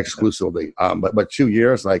exclusively. But 2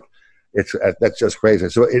 years, like that's just crazy.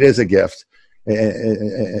 So it is a gift,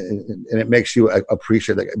 and it makes you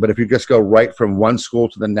appreciate it. But if you just go right from one school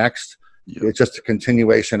to the next, it's just a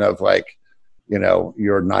continuation of like,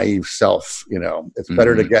 your naive self. It's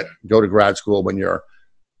better to go to grad school when you're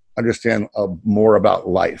understand more about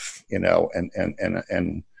life, and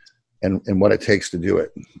what it takes to do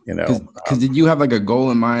it. Because did you have like a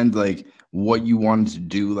goal in mind, like what you wanted to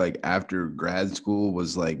do like after grad school?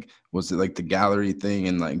 Was it like the gallery thing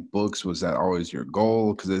and like books? Was that always your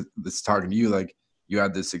goal? Because it's talking to you like you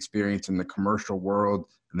had this experience in the commercial world,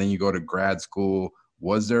 and then you go to grad school.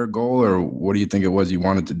 Was there a goal, or what do you think it was you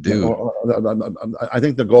wanted to do? I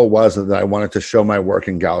think the goal was that I wanted to show my work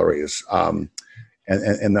in galleries, and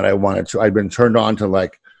that I'd been turned on to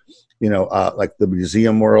like the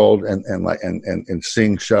museum world and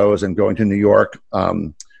seeing shows and going to New York.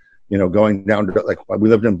 Going down to like, we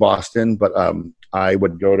lived in Boston, but I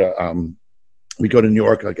would go to we go to New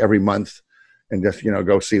York like every month and just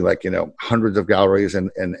go see like hundreds of galleries in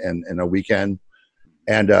a weekend,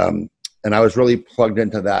 and I was really plugged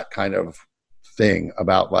into that kind of thing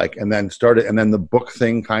about like, and then the book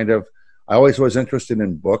thing kind of I always was interested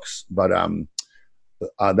in books, but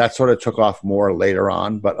that sort of took off more later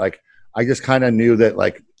on. But like, I just kind of knew that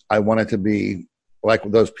like I wanted to be like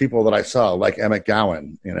those people that I saw, like Emmett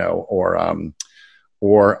Gowan,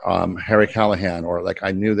 or Harry Callahan, or like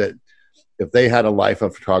I knew that if they had a life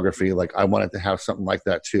of photography, like I wanted to have something like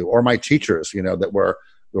that too. Or my teachers, that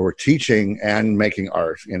were teaching and making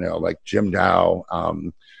art, like Jim Dow,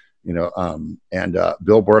 and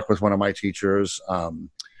Bill Burke was one of my teachers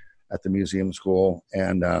at the museum school.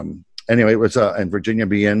 And anyway, it was and Virginia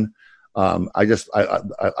Bean. I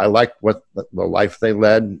liked what the life they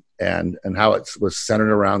led and how it was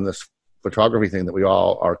centered around this photography thing that we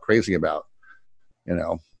all are crazy about,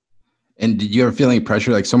 And did you ever feel any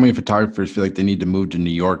pressure? Like so many photographers feel like they need to move to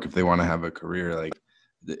New York if they want to have a career. Like,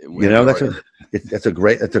 that's a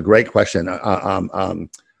great question.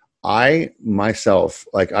 I myself,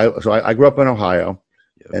 I grew up in Ohio,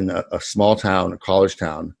 in a small town, a college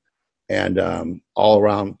town, and all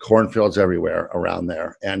around cornfields everywhere around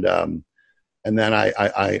there. And then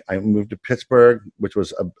I moved to Pittsburgh, which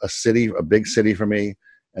was a big city for me.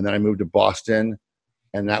 And then I moved to Boston,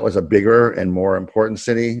 and that was a bigger and more important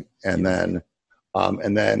city. And then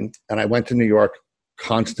I went to New York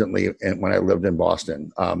constantly. And when I lived in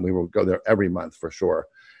Boston, we would go there every month for sure.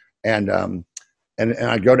 And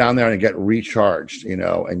I'd go down there and I'd get recharged,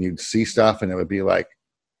 and you'd see stuff and it would be like,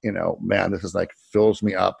 man, this is like fills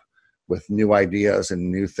me up with new ideas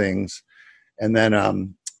and new things. But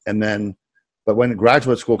when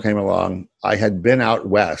graduate school came along, I had been out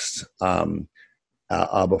west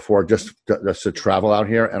before just to travel out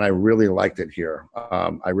here, and I really liked it here.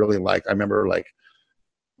 I remember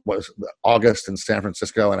was August in San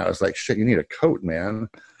Francisco, and I was like, shit, you need a coat, man,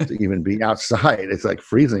 to even be outside. It's like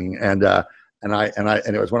freezing, and it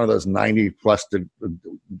was one of those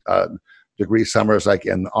 90+ degree summers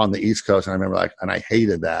on the East Coast, and I remember and I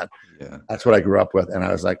hated that. Yeah. That's what I grew up with, and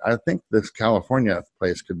I was like, I think this California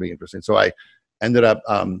place could be interesting. So I ended up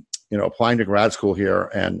applying to grad school here,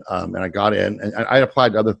 and I got in, and I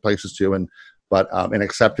applied to other places too, and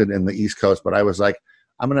accepted in the East Coast. But I was like,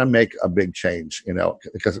 I'm going to make a big change,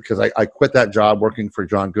 because I quit that job working for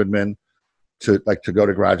John Goodman to go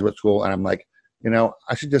to graduate school, and I'm like,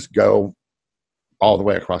 I should just go all the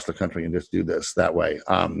way across the country and just do this that way.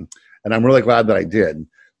 And I'm really glad that I did,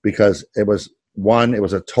 because it was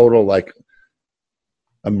a total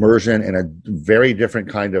immersion in a very different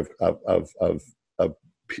kind of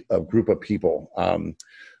group of people.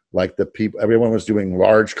 Everyone was doing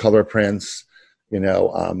large color prints,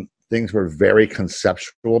 things were very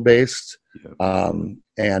conceptual based. Yeah.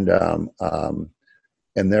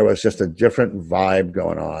 And there was just a different vibe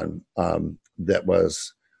going on that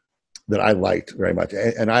I liked very much.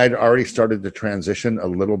 And I had already started to transition a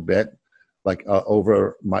little bit,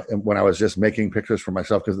 when I was just making pictures for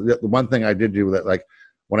myself. Because the one thing I did do that,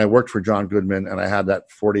 when I worked for John Goodman and I had that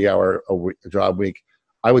 40-hour job week,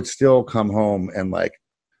 I would still come home and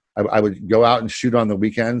I would go out and shoot on the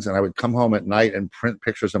weekends, and I would come home at night and print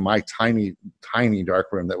pictures of my tiny, tiny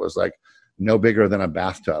darkroom that was no bigger than a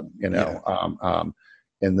bathtub,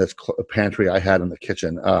 in this pantry I had in the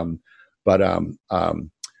kitchen.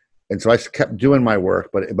 And so I kept doing my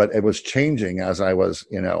work, but it was changing as I was,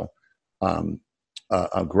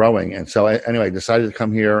 growing. And so I decided to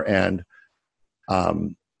come here, and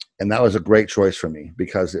that was a great choice for me,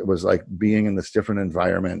 because it was like being in this different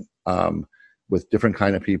environment with different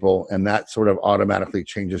kind of people, and that sort of automatically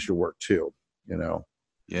changes your work too,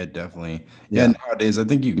 Yeah, definitely. Yeah, nowadays I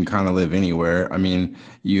think you can kind of live anywhere. I mean,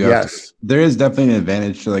 there is definitely an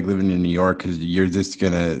advantage to living in New York, because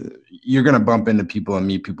you're gonna bump into people and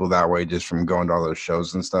meet people that way just from going to all those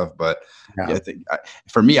shows and stuff. But I think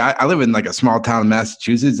for me, I live in a small town in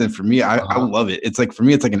Massachusetts, and for me, I love it. It's for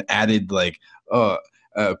me, it's an added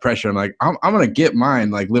pressure. I'm like, I'm gonna get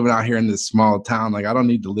mine, living out here in this small town. I don't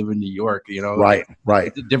need to live in New York, Right.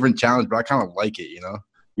 It's a different challenge, but I kind of like it,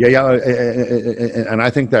 Yeah, and I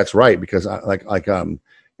think that's right, because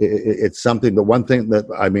it's something. The one thing that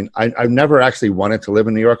I've never actually wanted to live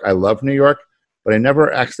in New York. I love New York, but I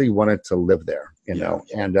never actually wanted to live there, and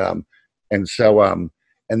so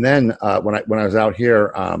and then when I was out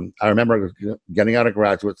here, I remember getting out of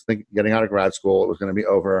grad school. It was going to be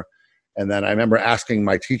over, and then I remember asking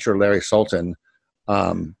my teacher, Larry Sultan,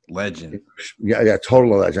 legend,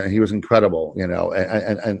 total legend. He was incredible,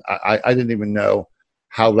 and I didn't even know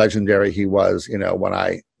how legendary he was, when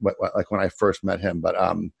I first met him. But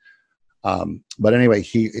anyway,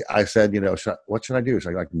 I said, what should I do?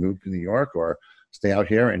 Should I move to New York or stay out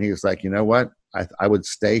here? And he was like, you know what? I would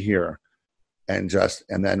stay here and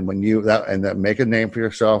then then make a name for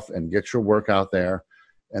yourself and get your work out there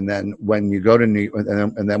And then when you go to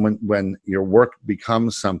and then when your work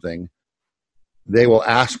becomes something, they will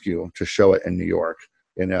ask you to show it in New York,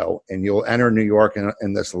 and you'll enter New York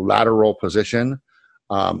in this lateral position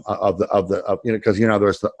of because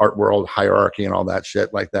there's the art world hierarchy and all that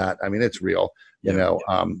shit like that. I mean, it's real,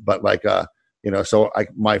 but like so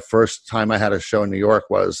my first time I had a show in New York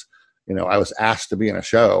was, I was asked to be in a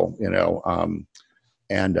show,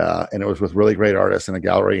 and it was with really great artists in a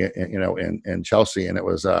gallery, in Chelsea, and it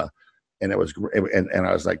was and I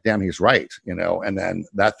was like, damn, he's right, and then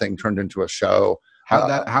that thing turned into a show.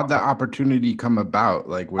 How'd that opportunity come about?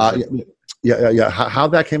 Like, yeah. How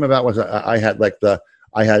that came about was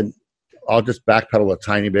I'll just backpedal a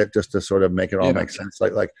tiny bit just to sort of make it all make sense.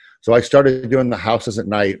 So I started doing the houses at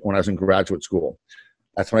night when I was in graduate school.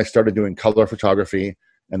 That's when I started doing color photography,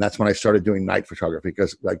 and that's when I started doing night photography,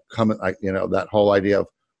 because that whole idea of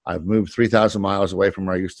I've moved 3,000 miles away from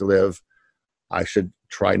where I used to live. I should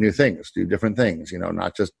try new things, do different things,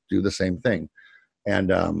 not just do the same thing. And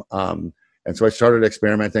so I started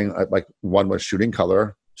experimenting. Like, one was shooting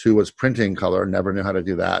color, two was printing color. Never knew how to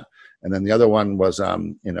do that. And then the other one was,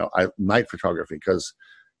 night photography, because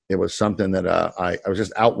it was something that I was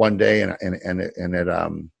just out one day and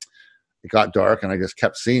it got dark, and I just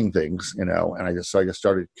kept seeing things, and I just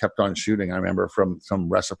kept on shooting. I remember from some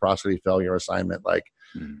reciprocity failure assignment, like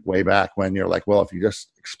way back when, you're like, well, if you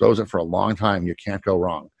just expose it for a long time, you can't go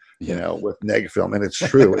wrong. With neg film. And it's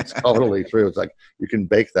true. It's totally true. It's like, you can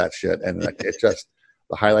bake that shit, and it just,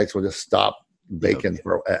 the highlights will just stop baking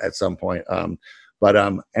at some point.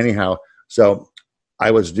 Anyhow, so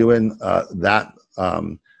I was doing that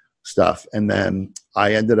stuff, and then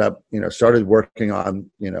I ended up, started working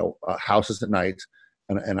on, houses at night,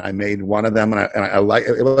 and I made one of them, and I like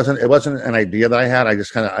it. It wasn't an idea that I had.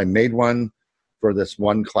 I made one for this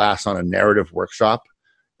one class on a narrative workshop.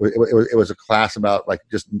 It was a class about like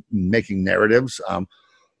just making narratives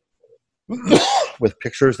with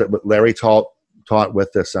pictures that Larry taught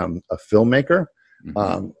with this a filmmaker,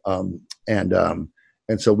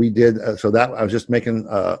 and so we did. So that I was just making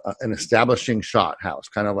an establishing shot house,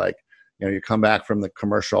 kind of like, you come back from the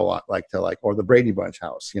commercial or the Brady Bunch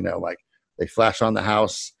house, like they flash on the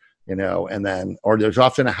house, and then, or there's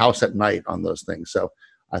often a house at night on those things. So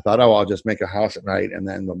I thought, I'll just make a house at night, and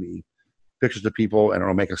then there'll be pictures of people, and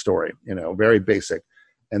it'll make a story, very basic.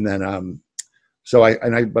 And then,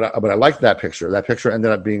 but I liked that picture. That picture ended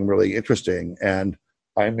up being really interesting, and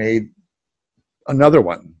I made another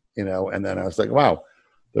one, and then I was like, wow,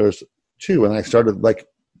 there's two. And I started like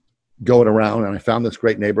going around, and I found this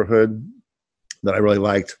great neighborhood that I really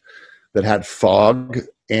liked that had fog,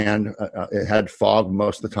 and it had fog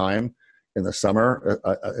most of the time in the summer,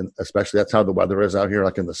 and especially that's how the weather is out here.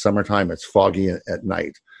 Like in the summertime, it's foggy at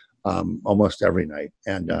night. Almost every night.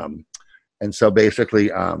 And so basically,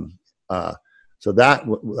 so that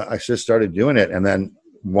I just started doing it, and then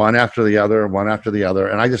one after the other.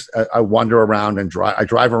 And I wander around and I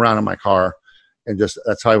drive around in my car, and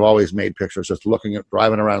that's how I've always made pictures, just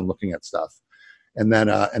driving around, looking at stuff. And then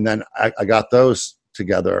I got those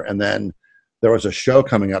together. And then there was a show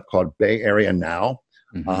coming up called Bay Area Now.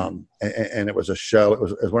 And it was a show. It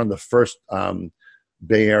was one of the first,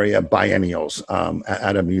 Bay Area biennials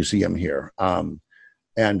at a museum here, and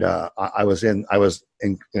I was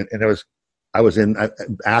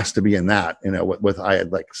asked to be in that.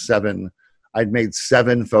 I'd made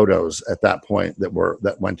 7 photos at that point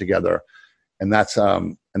that went together, and that's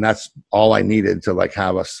all I needed to like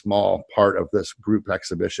have a small part of this group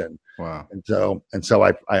exhibition. Wow! And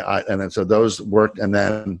so those worked, and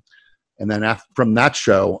then from that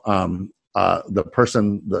show. The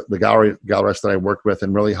gallerist that I worked with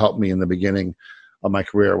and really helped me in the beginning of my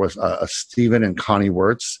career was Stephen and Connie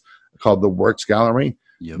Wirtz, called the Wirtz Gallery.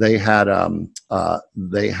 Yep. They had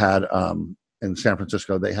in San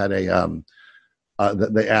Francisco. They had they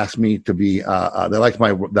asked me to be. They liked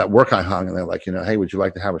that work I hung, and they're like, hey, would you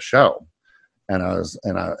like to have a show? And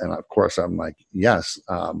of course I'm like, yes,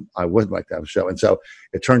 I would like to have a show. And so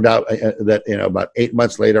it turned out that about 8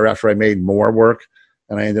 months later, after I made more work,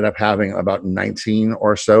 and I ended up having about 19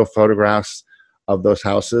 or so photographs of those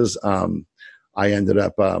houses. I ended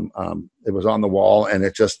up, it was on the wall, and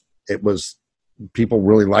people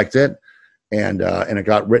really liked it. And it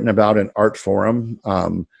got written about in Art Forum.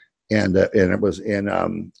 And it was in,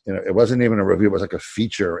 it wasn't even a review, it was like a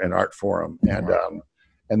feature in Art Forum.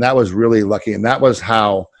 And that was really lucky. And that was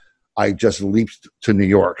how I just leaped to New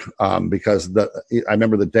York, because I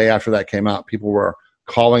remember the day after that came out, people were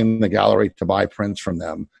calling the gallery to buy prints from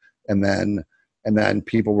them, and then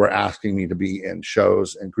people were asking me to be in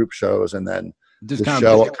shows and group shows, and then Just the kind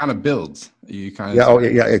show. of, it kind of builds. You kind Yeah. of, Oh,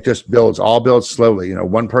 yeah. It just builds. All builds slowly.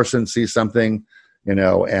 One person sees something, and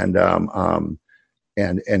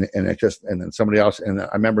it just, and then somebody else. And I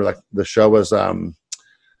remember like the show was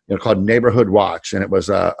called Neighborhood Watch, and it was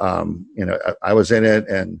I was in it,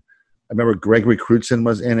 and I remember Gregory Crutzen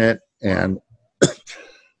was in it, and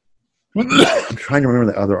I'm trying to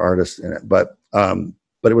remember the other artists in it, but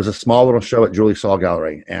it was a small little show at Julie Saul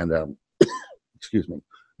Gallery, and excuse me.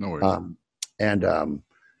 no worries. And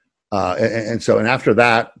after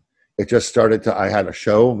that, it just started to. I had a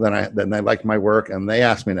show. Then they liked my work, and they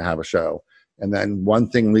asked me to have a show. And then one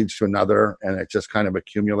thing leads to another, and it just kind of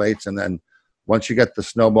accumulates. And then once you get the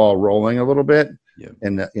snowball rolling a little bit,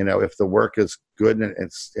 and if the work is good and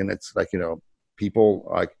it's like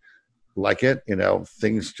people like it,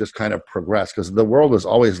 things just kind of progress because the world is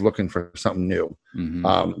always looking for something new.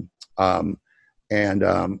 And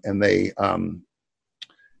they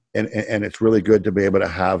and it's really good to be able to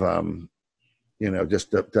have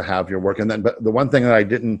just to have your work. And then, but the one thing that I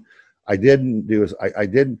didn't do is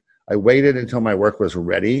I waited until my work was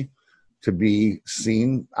ready to be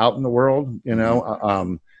seen out in the world,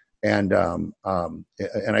 and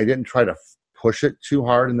I didn't try to push it too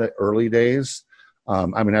hard in the early days. I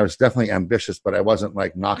was definitely ambitious, but I wasn't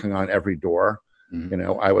like knocking on every door.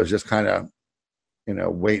 I was just kind of,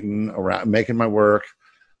 waiting around, making my work,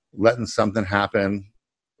 letting something happen.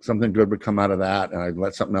 Something good would come out of that, and I'd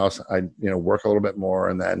let something else. I'd work a little bit more,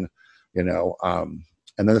 and then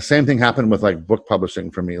and then the same thing happened with like book publishing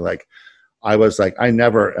for me. Like I was like, I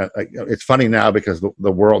never. It's funny now because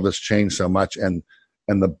the world has changed so much, and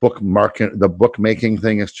the book market, the book making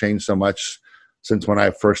thing has changed so much since when I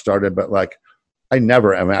first started. But like, I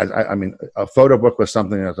never. I mean, a photo book was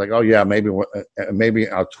something that's like, oh yeah, maybe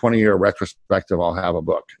a 20-year retrospective, I'll have a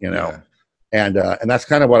book, and that's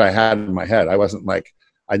kind of what I had in my head. I wasn't like.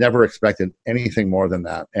 I never expected anything more than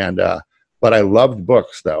that. But I loved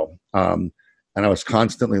books though. And I was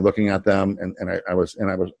constantly looking at them and I was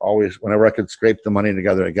always, whenever I could scrape the money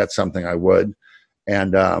together to get something, I would.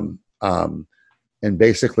 And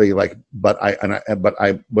basically but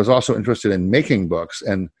I was also interested in making books.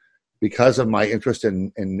 And because of my interest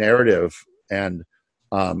in narrative and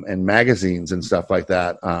magazines and stuff like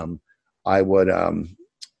that, I would,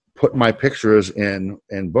 put my pictures in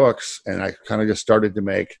books, and I kind of just started to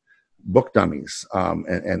make book dummies,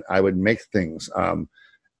 and I would make things,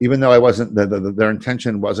 even though I wasn't. Their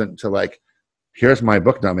intention wasn't to like, here's my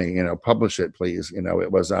book dummy, publish it, please.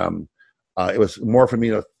 It was more for me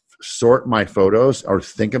to sort my photos or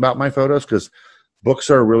think about my photos, because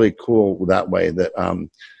books are really cool that way. That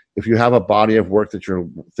if you have a body of work that you're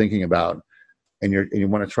thinking about, and you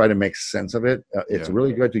want to try to make sense of it, it's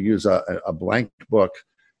really good to use a blank book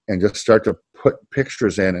and just start to put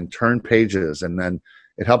pictures in and turn pages. And then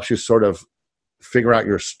it helps you sort of figure out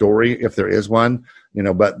your story if there is one,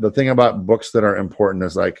 but the thing about books that are important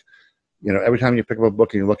is like, every time you pick up a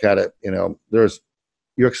book and you look at it,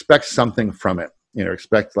 you expect something from it,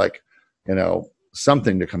 expect like,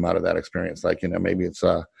 something to come out of that experience. Like, maybe it's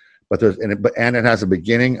but it has a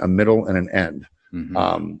beginning, a middle, and an end.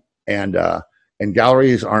 And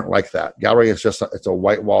galleries aren't like that. Gallery is just it's a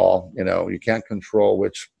white wall. You can't control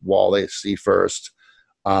which wall they see first,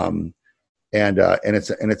 and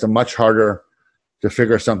it's a much harder to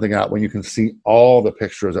figure something out when you can see all the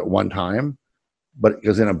pictures at one time. But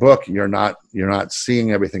because in a book you're not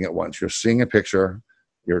seeing everything at once. You're seeing a picture,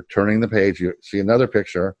 you're turning the page, you see another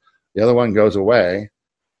picture, the other one goes away,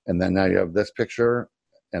 and then now you have this picture,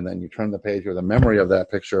 and then you turn the page with a memory of that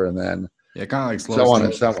picture, and then. Yeah, kind of like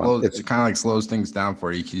it kind of like slows things down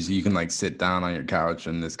for you because you can like sit down on your couch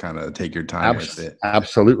and just kind of take your time with it.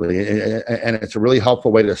 Absolutely, and it's a really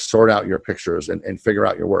helpful way to sort out your pictures and figure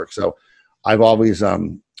out your work. So, I've always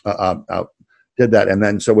did that, and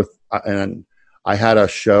then and I had a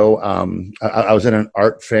show. I was in an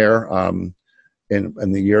art fair in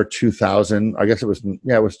the year 2000. I guess it was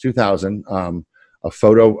 2000. A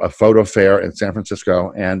photo fair in San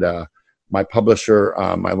Francisco, and my publisher,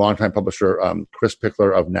 my longtime publisher, Chris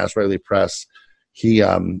Pickler of Nazreli Press, he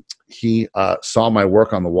saw my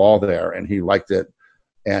work on the wall there, and he liked it,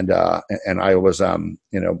 and I was I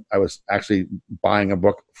was actually buying a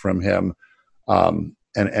book from him, and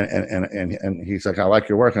he's like, I like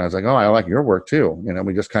your work, and I was like, oh, I like your work too.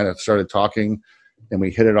 We just kind of started talking, and we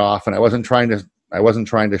hit it off, and I wasn't trying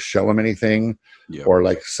to show him anything, or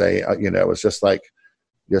like say, it was just like.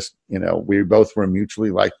 We both were mutually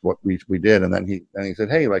liked what we did. And then he said,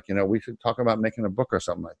 hey, like, we should talk about making a book or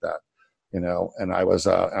something like that, and I was,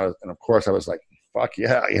 and of course I was like, fuck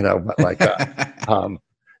yeah, but like,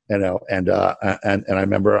 and I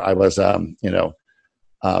remember I was,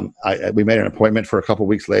 we made an appointment for a couple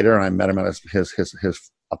weeks later, and I met him at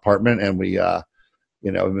his apartment, and we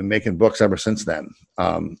we've been making books ever since then.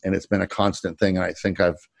 And it's been a constant thing. And I think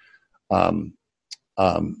I've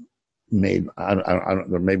made I don't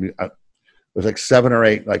know, maybe there's like 7 or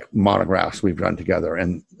 8 like monographs we've done together,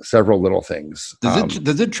 and several little things.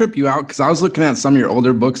 Does it trip you out? Because I was looking at some of your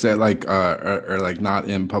older books that like are like not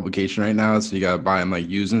in publication right now, so you gotta buy them like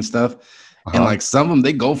used and stuff. And like some of them,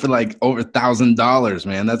 they go for like over $1,000,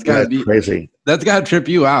 man. That's gotta be crazy. That's gotta trip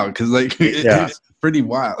you out, because like it's pretty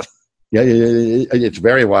wild. Yeah, it's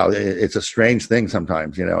very wild. It's a strange thing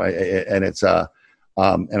sometimes, and it's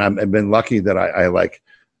and I've been lucky that I like,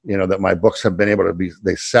 that my books have been able to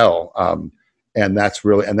they sell. And that's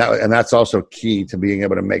really, and that's also key to being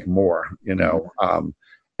able to make more, because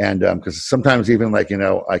sometimes even like,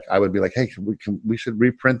 like I would be like, hey, we should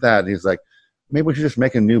reprint that. And he's like, maybe we should just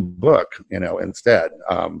make a new book, instead.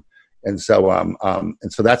 And so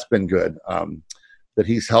that's been good. That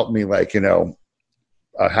he's helped me, like,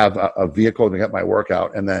 have a vehicle to get my work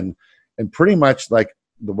out. And pretty much like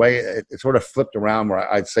the way it sort of flipped around, where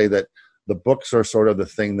I'd say that the books are sort of the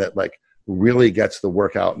thing that like really gets the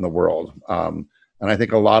work out in the world. And I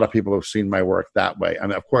think a lot of people have seen my work that way. I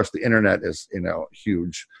mean, of course the internet is,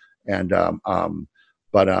 huge. And,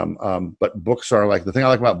 but books are like, the thing I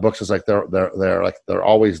like about books is like, they're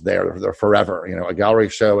always there. They're forever. A gallery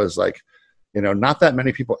show is like, not that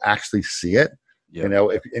many people actually see it,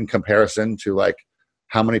 if in comparison to like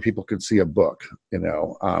how many people could see a book,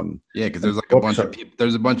 because there's like a bunch of people.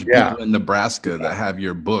 There's a bunch of people in Nebraska that have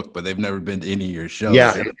your book, but they've never been to any of your shows.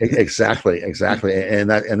 Yeah, exactly, and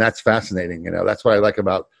that's fascinating. That's what I like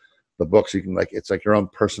about the books. You can like, it's like your own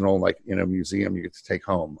personal like museum you get to take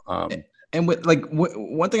home. And with like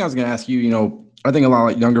one thing I was going to ask you, I think a lot of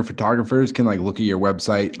like younger photographers can like look at your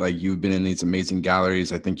website. Like you've been in these amazing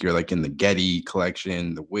galleries. I think you're like in the Getty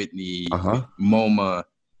collection, the Whitney, MoMA.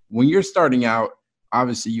 When you're starting out,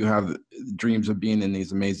 obviously you have dreams of being in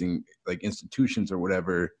these amazing like institutions or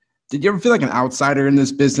whatever. Did you ever feel like an outsider in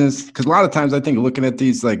this business? Because a lot of times I think looking at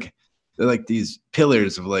these, like they're like these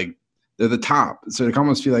pillars of like, they're the top. So it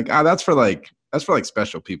almost feel like, that's for like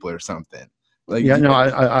special people or something. Like,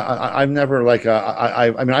 I've never like,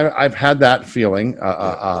 I mean, I've had that feeling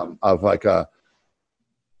of like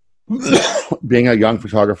being a young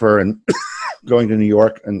photographer and going to New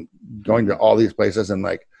York and going to all these places and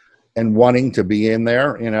like, and wanting to be in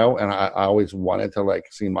there, and I always wanted to like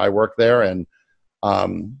see my work there. And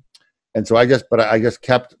so I just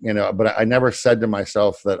kept, but I never said to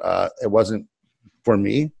myself that it wasn't for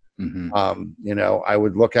me. I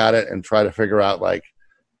would look at it and try to figure out like,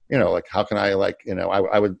 like how can I like, I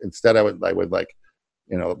would like,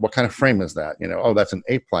 what kind of frame is that? Oh, that's an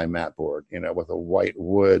 8-ply mat board, with a white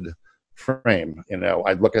wood frame.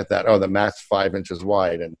 I'd look at that. Oh, the mat's 5 inches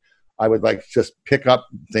wide. And I would like just pick up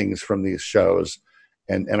things from these shows,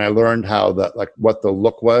 and I learned how what the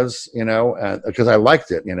look was, because I liked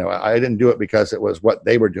it. I didn't do it because it was what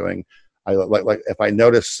they were doing. I like if I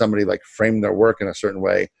noticed somebody like framed their work in a certain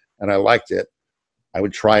way and I liked it, I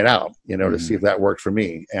would try it out, to see if that worked for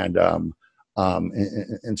me. And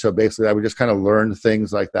so basically I would just kind of learn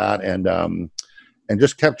things like that, and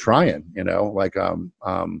just kept trying, and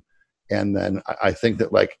then I think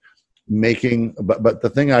that like making, but the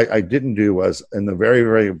thing I didn't do was in the very,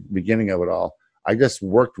 very beginning of it all, I just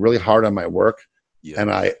worked really hard on my work.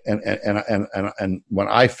 And and when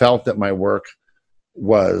I felt that my work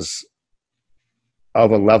was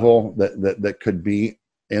of a level that could be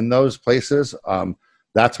in those places,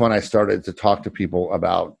 that's when I started to talk to people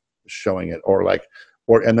about showing it,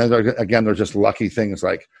 and then there's just lucky things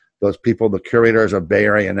like those people, the curators of Bay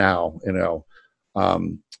Area Now,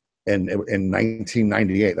 in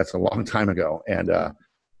 1998, that's a long time ago. And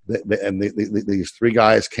these 3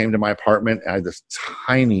 guys came to my apartment. I had this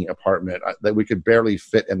tiny apartment that we could barely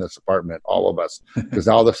fit in this apartment, all of us, because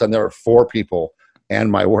all of a sudden there were 4 people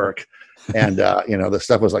and my work. And, the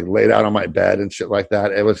stuff was like laid out on my bed and shit like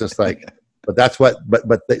that. It was just like, but that's what,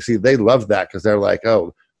 but they love that, because they're like,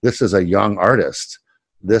 oh, this is a young artist.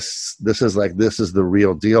 This is the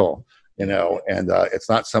real deal. And it's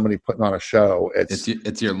not somebody putting on a show. It's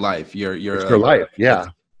your life. It's your life. Yeah.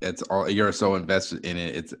 It's all, you're so invested in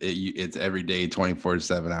it. It's every day, 24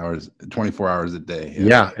 hours a day.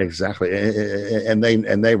 Yeah, exactly. And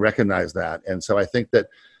they recognize that. And so I think that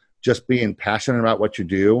just being passionate about what you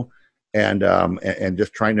do, and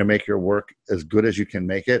just trying to make your work as good as you can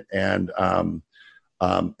make it. And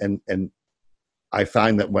I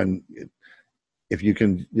find that if you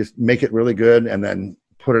can just make it really good and then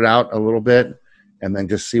put it out a little bit and then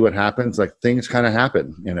just see what happens, like things kind of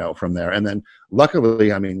happen, from there. And then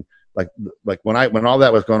luckily, I mean, like when all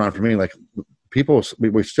that was going on for me, like people,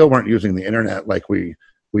 we still weren't using the internet like we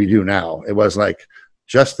do now. It was like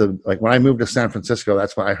just like when I moved to San Francisco,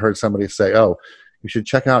 that's when I heard somebody say, "Oh, you should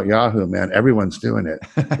check out Yahoo, man. Everyone's doing it."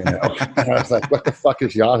 And I was like, "What the fuck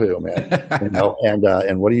is Yahoo, man?"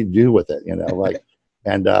 And what do you do with it? Like,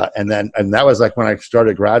 and that was like when I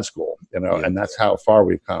started grad school, and that's how far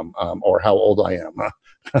we've come, or how old I am.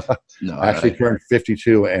 No, I actually turned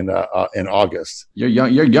 52 in August. You're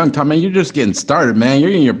young, Tom. Man, you're just getting started, man.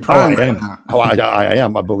 You're in your prime right now. I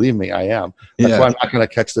am. Believe me, I am. That's why I'm not going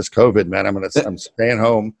to catch this COVID, man. I'm staying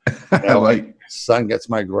home. Like, son gets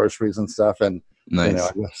my groceries and stuff, and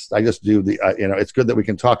nice. I just do the. It's good that we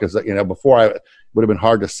can talk. Is that before it would have been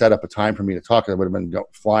hard to set up a time for me to talk. I would have been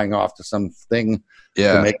flying off to some thing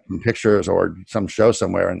to make some pictures or some show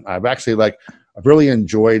somewhere. And I've actually I've really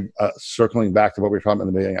enjoyed circling back to what we were talking about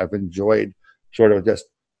in the beginning. I've enjoyed sort of just,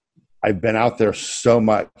 I've been out there so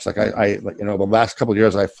much. Like the last couple of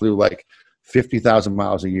years I flew like 50,000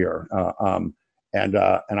 miles a year. And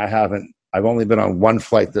I've only been on one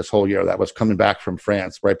flight this whole year. That was coming back from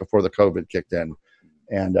France right before the COVID kicked in.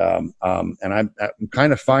 And I'm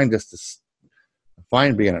kind of fine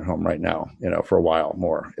being at home right now, for a while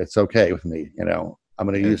more. It's okay with me. I'm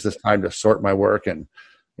going to use this time to sort my work and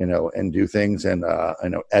do things and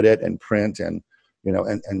edit and print and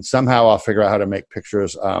somehow I'll figure out how to make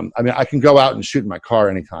pictures. I mean, I can go out and shoot in my car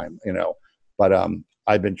anytime, but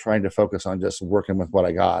I've been trying to focus on just working with what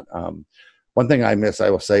I got. One thing I miss, I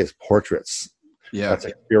will say, is portraits. Yeah, that's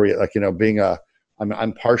a period. Like being I'm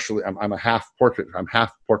a half portrait. I'm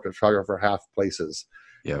half portrait photographer, half places.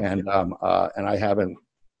 Yeah, and I haven't.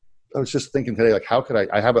 I was just thinking today, like, how could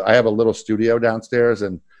I have a little studio downstairs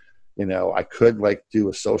and. I could do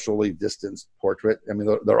a socially distanced portrait. I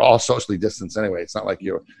mean, they're all socially distanced anyway. It's not like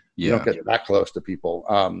you don't get that close to people.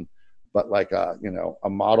 But a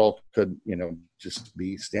model could, just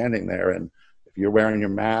be standing there, and if you're wearing your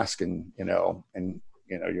mask and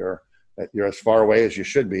you're as far away as you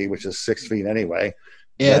should be, which is 6 feet anyway.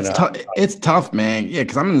 Yeah, it's tough, man. Yeah,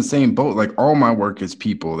 because I'm in the same boat. Like all my work is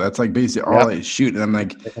people. That's like basically all I shoot. And I'm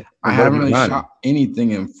like, I haven't really shot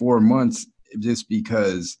anything in 4 months just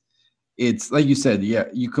because. It's like you said, yeah,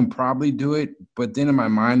 you can probably do it. But then in my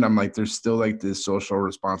mind, I'm like, there's still this social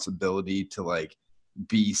responsibility to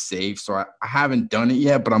be safe. So I haven't done it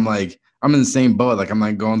yet, but I'm in the same boat. Like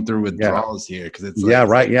I'm going through withdrawals here because it's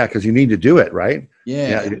right. Yeah. Because you need to do it. Right.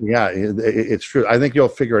 Yeah. It's true. I think you'll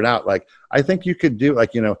figure it out. I think you could do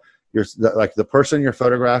you're the person you're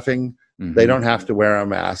photographing, they don't have to wear a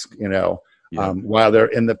mask, while they're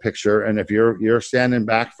in the picture. And if you're standing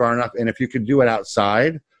back far enough, and if you could do it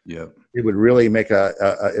outside, it would really make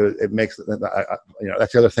it makes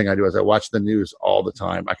that's the other thing I do is I watch the news all the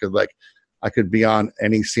time. I could be on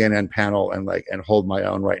any CNN panel and hold my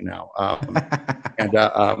own right now.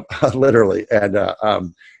 Literally.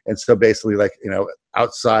 And so basically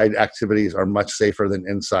outside activities are much safer than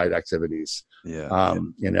inside activities.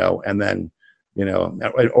 And then,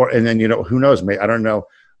 who knows, mate, I don't know.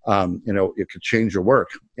 It could change your work,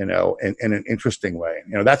 in an interesting way.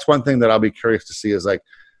 That's one thing that I'll be curious to see is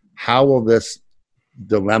how will this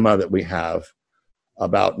dilemma that we have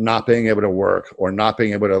about not being able to work or not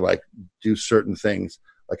being able to do certain things,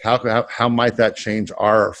 how might that change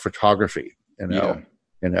our photography? I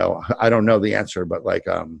don't know the answer, but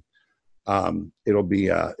it'll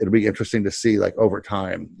be interesting to see over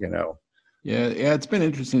time, Yeah, it's been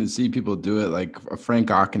interesting to see people do it. Like Frank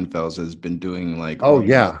Ockenfels has been doing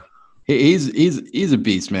he's a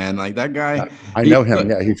beast, man. Like that guy. I know him.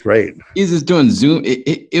 Yeah, he's great. He's just doing Zoom.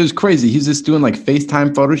 It was crazy. He's just doing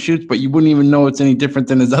FaceTime photo shoots, but you wouldn't even know it's any different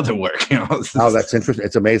than his other work. That's interesting.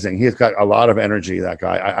 It's amazing. He's got a lot of energy, that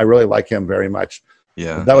guy. I really like him very much.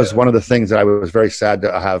 Yeah. That was one of the things that I was very sad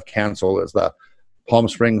to have canceled is the Palm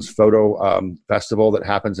Springs Photo Festival that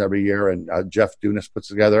happens every year, and Jeff Dunas puts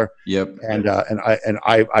together. Yep. And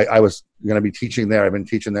I was going to be teaching there. I've been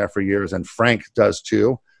teaching there for years, and Frank does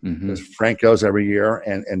too. Because Frank goes every year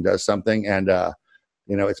and does something, and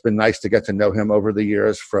it's been nice to get to know him over the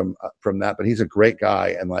years from that. But he's a great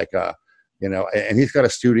guy, and and he's got a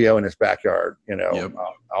studio in his backyard,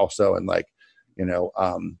 also, and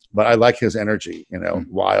but I like his energy,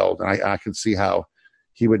 wild, and I can see how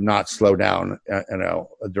he would not slow down,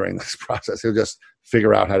 during this process. He'll just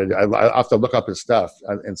figure out how to do. I have to look up his stuff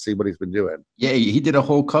and see what he's been doing. Yeah, he did a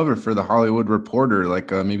whole cover for the Hollywood Reporter,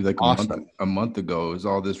 maybe awesome. a month ago. It was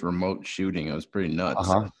all this remote shooting. It was pretty nuts.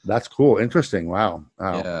 That's cool. Interesting. Wow.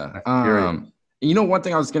 Yeah. One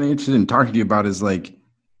thing I was getting interested in talking to you about is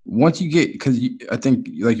once you get, because I think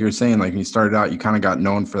like you were saying, when you started out, you kind of got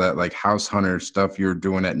known for that house hunter stuff you're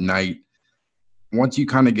doing at night. once you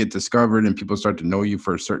kind of get discovered and people start to know you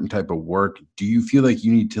for a certain type of work, do you feel like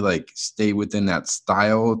you need to like stay within that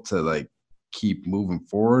style to like keep moving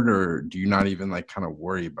forward, or do you not even like kind of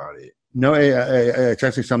worry about it? No, it's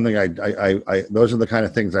actually something those are the kind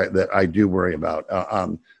of things that I do worry about.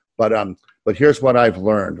 But here's what I've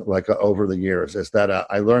learned, like over the years, is that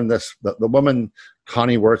I learned this. The woman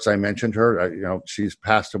Connie Wirtz, I mentioned her. She's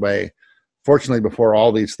passed away, fortunately, before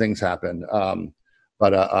all these things happened.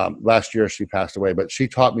 But last year she passed away. But she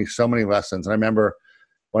taught me so many lessons. And I remember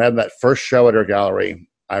when I had that first show at her gallery.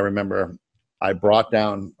 I remember I brought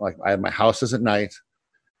down, like, I had my houses at night.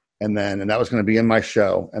 And that was going to be in my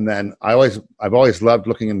show. And then I've always loved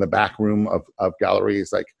looking in the back room of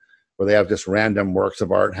galleries, like where they have just random works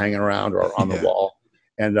of art hanging around or on the wall.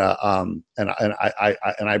 And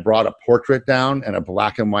I brought a portrait down and a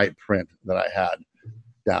black and white print that I had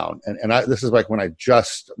down. This is like when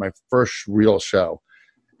my first real show.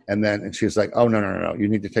 And she's like, oh, no, you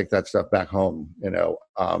need to take that stuff back home.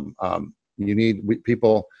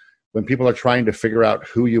 People, when people are trying to figure out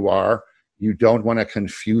who you are, you don't want to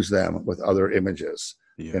confuse them with other images,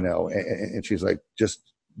 and she's like, just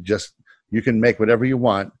you can make whatever you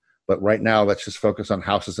want, but right now let's just focus on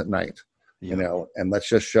Houses at Night, and let's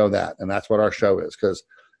just show that. And that's what our show is. Cause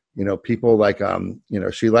people like,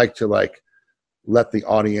 she liked to like let the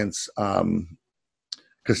audience,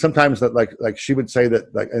 cause sometimes that like she would say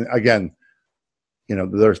that, like, and again,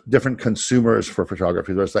 there's different consumers for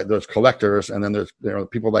photography. There's collectors, and then there's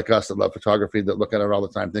people like us that love photography, that look at it all the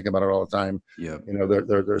time, think about it all the time. Yeah.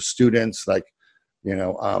 There's students, like,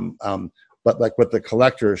 but like with the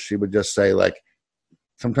collectors, she would just say, like,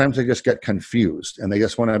 sometimes they just get confused and they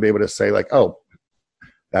just want to be able to say, like, oh,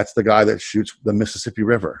 that's the guy that shoots the Mississippi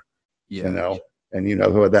River, and you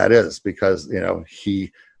know who that is because he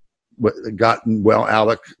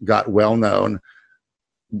Alec got well known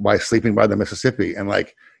by sleeping by the Mississippi, and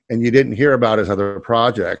you didn't hear about his other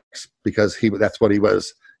projects because that's what he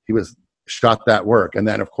was shot that work. And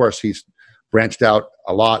then of course he's branched out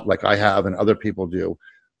a lot, like I have and other people do.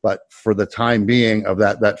 But for the time being of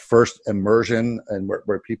that first immersion, and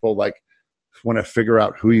where people like want to figure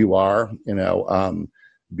out who you are,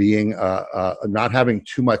 being not having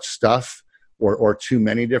too much stuff or too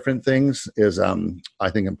many different things is I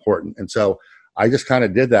think important. And so I just kind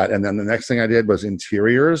of did that. And then the next thing I did was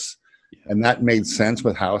interiors, and that made sense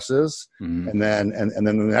with houses. Mm-hmm. And then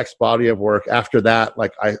the next body of work after that,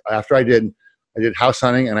 like I did house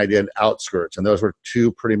hunting and I did outskirts. And those were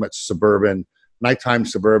two pretty much nighttime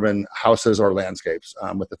suburban houses or landscapes,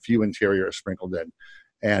 with a few interiors sprinkled in.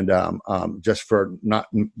 And just so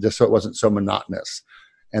it wasn't so monotonous.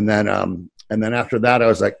 And then after that, I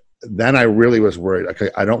was like, then I really was worried. Okay,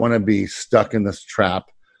 I don't want to be stuck in this trap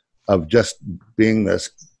of just being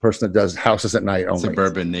this person that does houses at night only.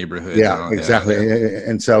 Suburban neighborhood. Yeah, exactly. Yeah.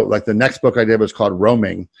 And so like the next book I did was called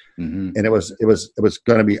Roaming. Mm-hmm. And it was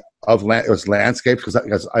going to be it was landscapes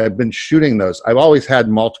because I've been shooting those. I've always had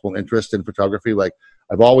multiple interests in photography. Like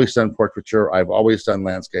I've always done portraiture. I've always done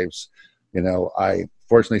landscapes. I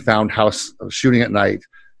fortunately found house shooting at night,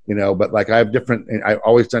 but like I've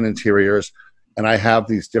always done interiors, and I have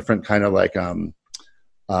these different kind of like,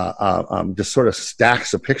 just sort of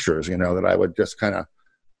stacks of pictures, that I would just kind of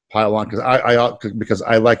pile on because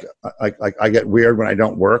I get weird when I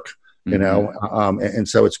don't work, and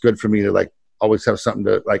so it's good for me to like always have something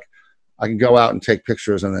to like. I can go out and take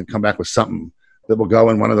pictures and then come back with something that will go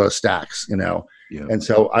in one of those stacks, Yeah. And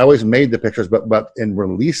so I always made the pictures, but in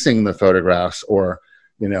releasing the photographs, or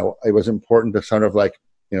it was important to sort of like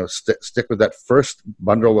stick with that first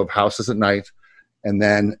bundle of houses at night, and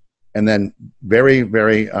then very,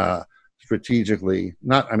 very strategically,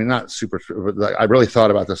 not super, but I really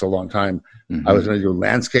thought about this a long time. Mm-hmm. I was going to do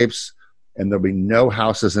landscapes, and there'll be no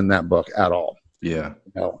houses in that book at all. Yeah.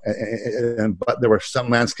 But there were some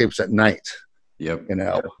landscapes at night. Yep.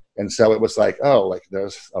 And so it was like,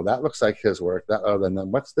 that looks like his work. And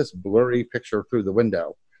then what's this blurry picture through the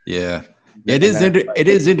window? Yeah. It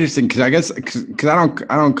is interesting because I guess because I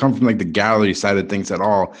don't come from like the gallery side of things at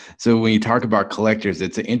all. So when you talk about collectors,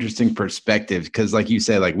 it's an interesting perspective because, like you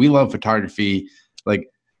said, like we love photography, like,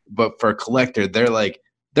 but for a collector, they're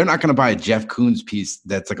not going to buy a Jeff Koons piece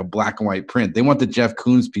that's like a black and white print. They want the Jeff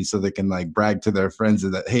Koons piece so they can like brag to their friends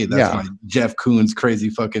that, hey, that's my Jeff Koons crazy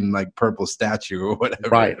fucking like purple statue or whatever.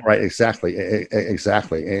 Right, exactly.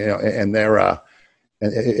 And they're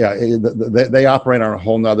they operate on a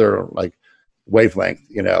whole nother like wavelength,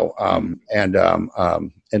 and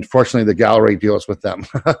fortunately the gallery deals with them.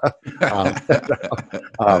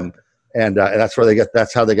 And that's where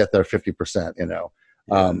that's how they get their 50%,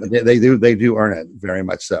 they do earn it very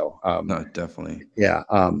much so. No, definitely. Yeah.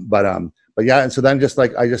 but yeah, and so then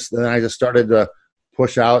I just started to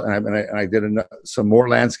push out, and I did some more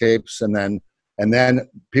landscapes, and then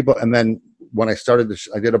when I started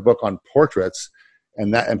I did a book on portraits,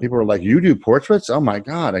 and people were like, "You do portraits? Oh my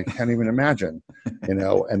God, I can't even imagine,"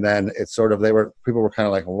 And then it's sort of people were kind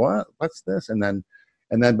of like, "What's this?"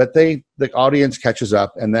 But the audience catches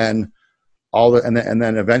up, and then and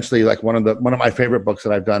then eventually, like one of my favorite books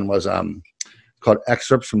that I've done was called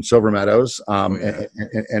Excerpts from Silver Meadows,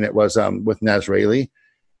 and it was with Nazrali,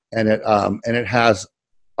 and it has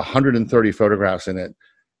 130 photographs in it,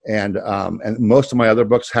 and most of my other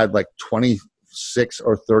books had like 26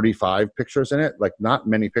 or 35 pictures in it, like not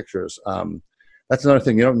many pictures. That's another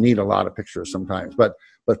thing, you don't need a lot of pictures sometimes, but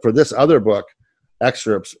for this other book,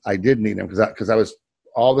 Excerpts, I did need them because I was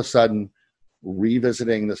all of a sudden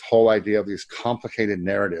revisiting this whole idea of these complicated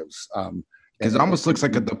narratives. Because it almost looks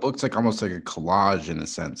like the book's like almost like a collage in a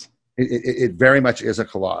sense. It very much is a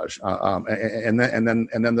collage, and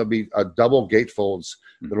then there'll be a double gatefolds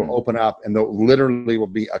that will open up, and there literally will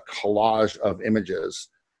be a collage of images.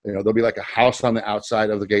 There'll be like a house on the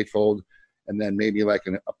outside of the gatefold, and then maybe like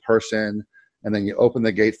a person, and then you open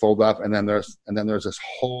the gatefold up, and then there's this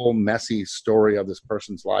whole messy story of this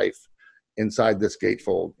person's life inside this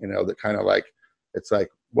gatefold. That kind of like, it's like,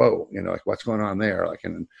 whoa, like what's going on there? Like,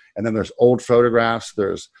 and then there's old photographs.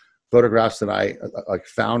 There's photographs that I like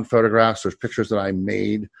found photographs. There's pictures that I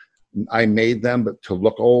made them, but to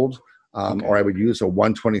look old, or I would use a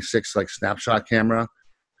 126 like snapshot camera,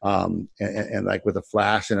 and like with a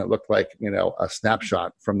flash, and it looked like, a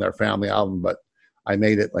snapshot from their family album, but I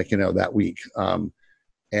made it like, that week.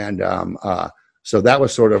 So that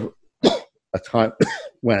was sort of a time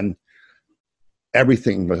when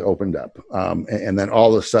everything was opened up. And then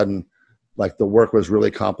all of a sudden, like the work was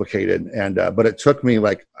really complicated. But it took me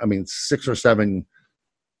like, 6 or 7,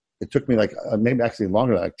 it took me like maybe actually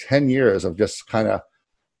longer, like 10 years of just kind of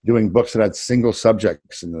doing books that had single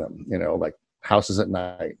subjects in them, like houses at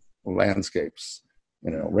night, landscapes,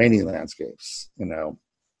 rainy landscapes,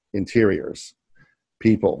 interiors,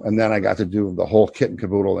 people. And then I got to do the whole kit and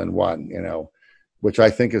caboodle in one, which I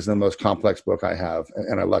think is the most complex book I have.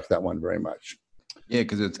 And I like that one very much. Yeah,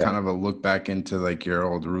 because it's kind of a look back into like your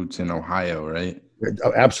old roots in Ohio, right?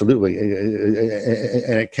 Absolutely,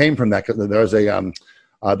 and it came from that.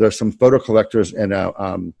 There's some photo collectors in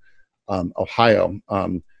Ohio,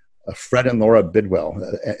 Fred and Laura Bidwell,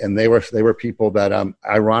 and they were people that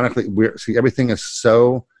ironically, everything is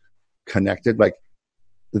so connected. Like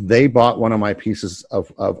they bought one of my pieces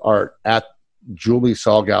of art at Julie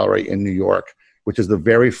Saul Gallery in New York, which is the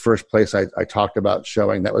very first place I talked about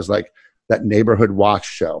showing. That was like that neighborhood watch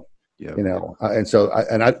show, and so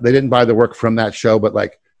they didn't buy the work from that show, but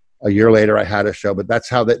like a year later I had a show. But that's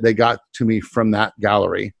how they got to me, from that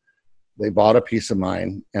gallery. They bought a piece of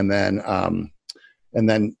mine, and then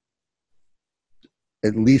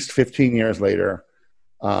at least 15 years later,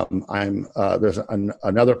 there's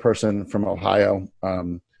another person from Ohio,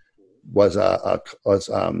 was out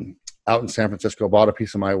in San Francisco, bought a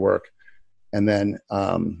piece of my work. And then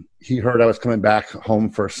he heard I was coming back home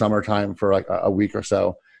for summertime for like a week or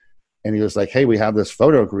so. And he was like, "Hey, we have this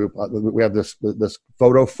photo group. We have this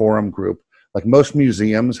photo forum group. Like most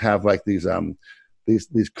museums have like these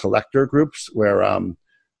collector groups where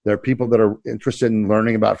there are people that are interested in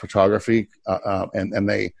learning about photography, and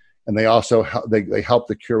they also help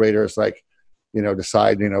the curators like,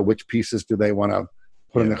 decide, which pieces do they want to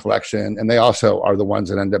put in the collection, and they also are the ones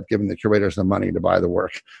that end up giving the curators the money to buy the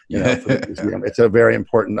work. For the museum. It's a very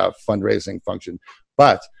important fundraising function.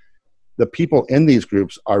 But the people in these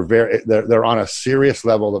groups are they're on a serious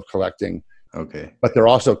level of collecting. Okay. But they're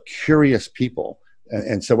also curious people,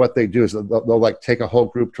 and so what they do is they'll like take a whole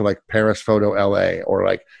group to like Paris Photo LA,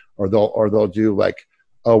 or they'll do like,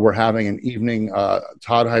 oh, we're having an evening.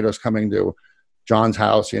 Todd Hido's coming to John's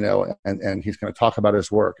house, and he's going to talk about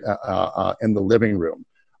his work in the living room,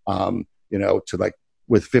 to like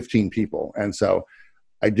with 15 people. And so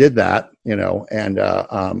I did that, and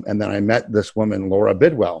then I met this woman, Laura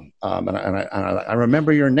Bidwell, and I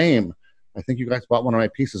remember your name. I think you guys bought one of my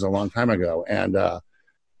pieces a long time ago,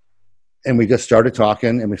 and we just started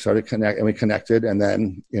talking, and we connected, and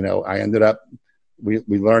then I ended up. We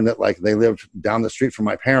learned that like they lived down the street from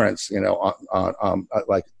my parents,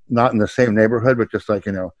 like not in the same neighborhood, but just like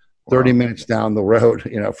 30 minutes down the road,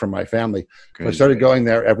 from my family. So I started going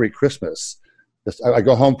there every Christmas. I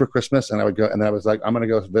go home for Christmas, and I would go, and I was like, I'm going to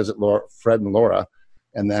go visit Fred and Laura,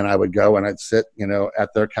 and then I would go and I'd sit,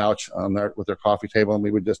 at their couch with their coffee table, and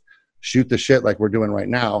we would just shoot the shit like we're doing right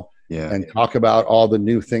now, and talk about all the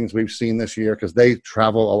new things we've seen this year, because they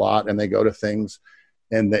travel a lot and they go to things.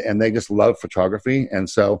 And they just love photography. And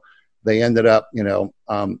so they ended up,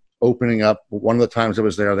 opening up. One of the times I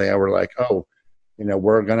was there, they were like, oh,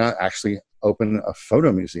 we're going to actually open a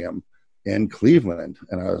photo museum in Cleveland.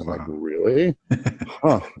 And I was like, really?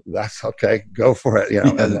 Huh, that's okay. Go for it.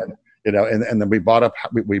 And then, and then we bought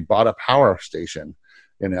a power station,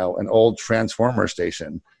 an old transformer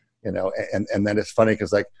station, and then it's funny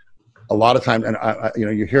because like a lot of times, and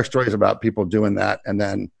you hear stories about people doing that, and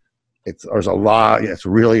then there's a lot. It's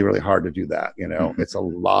really, really hard to do that. It's a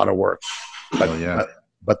lot of work.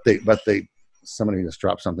 But they somebody just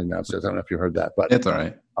dropped something downstairs. I don't know if you heard that, but it's all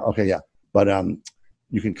right. Okay, yeah, but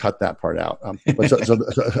you can cut that part out. But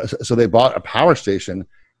so they bought a power station,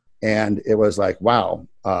 and it was like wow,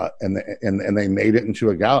 and they made it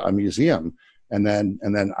into a museum, and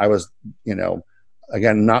then I was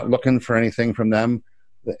again not looking for anything from them,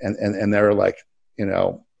 and they were like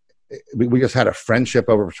we just had a friendship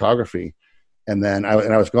over photography, and then I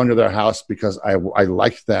was going to their house because I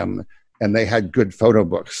liked them. And they had good photo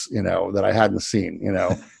books, that I hadn't seen,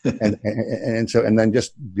 and so then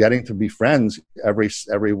just getting to be friends every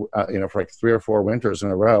for like 3 or 4 winters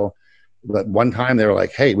in a row. But one time they were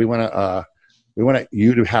like, "Hey, we want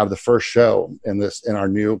you to have the first show in our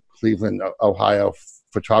new Cleveland, Ohio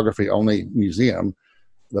photography only museum,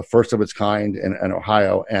 the first of its kind in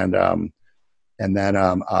Ohio." And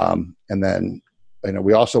then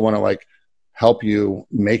we also want to like help you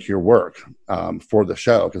make your work for the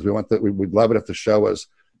show, because we'd love it if the show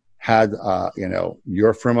had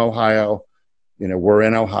you're from Ohio, we're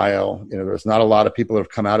in Ohio, there's not a lot of people that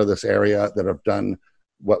have come out of this area that have done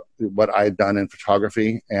what I had done in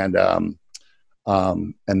photography, and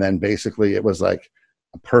then basically it was like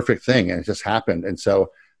a perfect thing, and it just happened. And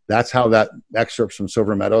so that's how that excerpt from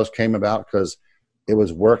Silver Meadows came about, because it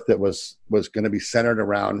was work that was going to be centered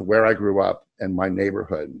around where I grew up and my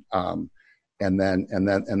neighborhood. And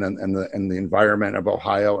the environment of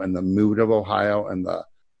Ohio, and the mood of Ohio, and the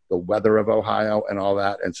weather of Ohio, and all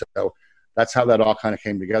that. And so that's how that all kind of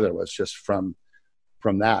came together, was just from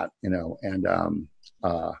that, and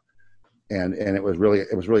it was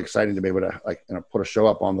really exciting to be able to put a show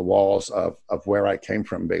up on the walls of where I came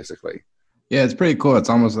from, basically. Yeah, it's pretty cool.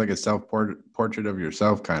 It's almost like a self-portrait of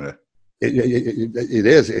yourself, kind of. It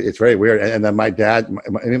is. It's very weird. And then my dad,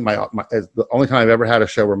 the only time I've ever had a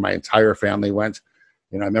show where my entire family went.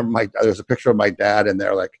 I remember there's a picture of my dad in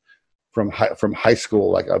there, like from high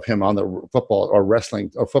school, like of him on the football or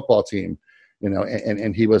wrestling or football team,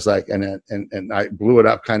 and he was like, and I blew it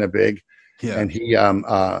up kind of big. Yeah. And he and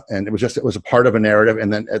it was a part of a narrative.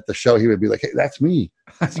 And then at the show, he would be like, "Hey, that's me."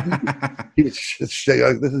 He would say,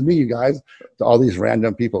 like, "This is me, you guys." To all these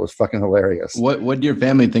random people, it was fucking hilarious. What did your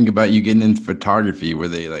family think about you getting into photography? Were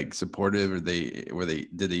they like supportive, or did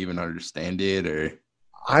they even understand it? Or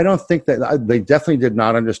I don't think that they definitely did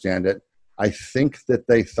not understand it. I think that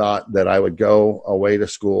they thought that I would go away to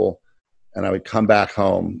school and I would come back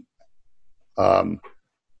home.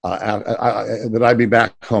 That I'd be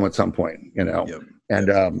back home at some point, Yep. And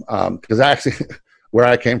because actually, where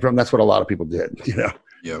I came from, that's what a lot of people did,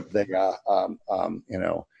 Yep. They,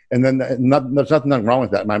 and then there's nothing wrong with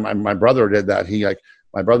that. My brother did that.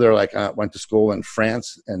 My brother went to school in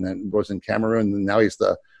France and then was in Cameroon, and now he's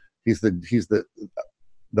the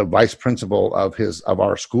vice principal of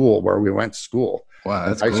our school where we went to school. Wow,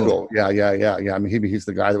 that's high cool. School. Yeah. I mean, he's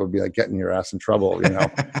the guy that would be like getting your ass in trouble,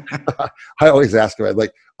 I always ask him,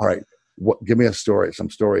 like, all right, give me some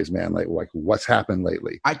stories, man. Like what's happened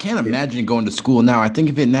lately? I can't imagine going to school now. I think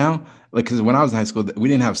of it now, like, because when I was in high school, we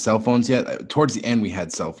didn't have cell phones yet. Towards the end, we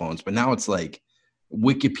had cell phones, but now it's like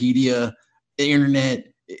Wikipedia, internet.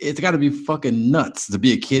 It's got to be fucking nuts to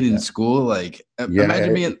be a kid in school. Like,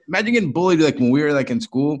 imagine getting bullied like when we were like in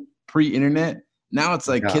school pre-internet. Now it's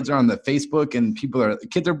like kids are on the Facebook, and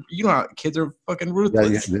kids are fucking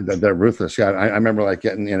ruthless. Yeah, they're ruthless. Yeah, I remember like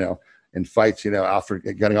getting in fights, after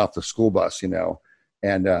getting off the school bus, and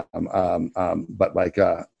but like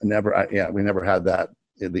we never had that.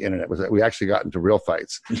 The internet we actually got into real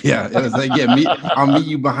fights. Yeah, it was like I'll meet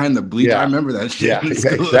you behind the bleacher. I remember that shit. Yeah,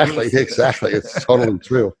 exactly. It's totally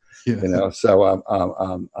true. Yeah. So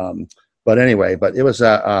but anyway, but it was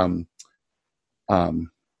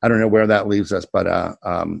I don't know where that leaves us, but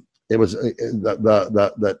it was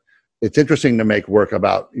it's interesting to make work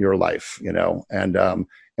about your life, and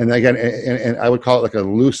again, and I would call it like a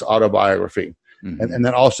loose autobiography. Mm-hmm. And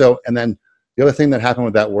then the other thing that happened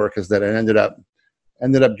with that work is that it ended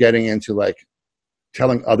up getting into like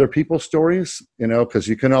telling other people's stories, because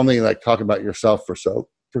you can only like talk about yourself for so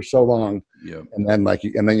long. Yeah. And then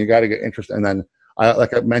you got to get interested. And then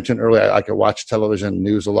like I mentioned earlier, I could watch television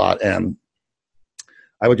news a lot, and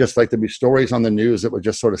I would just like to be stories on the news that would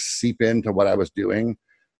just sort of seep into what I was doing.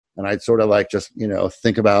 and I'd sort of like just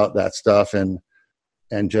think about that stuff and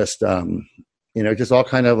just just all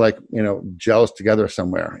kind of like gels together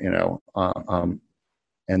somewhere,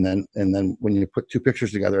 and then when you put two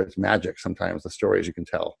pictures together, it's magic. Sometimes the stories you can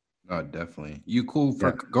tell. Oh, definitely. You cool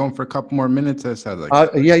for going for a couple more minutes? I said like.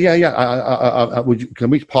 Yeah. Can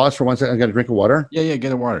we pause for 1 second? I got a drink of water. Yeah.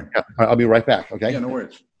 Get a water. Yeah, I'll be right back. Okay. Yeah, no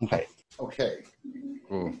worries. Okay.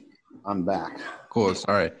 Cool. I'm back. Cool.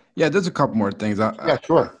 Sorry. Yeah, there's a couple more things.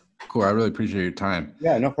 Sure. Cool. I really appreciate your time.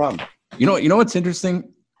 Yeah, no problem. You know what's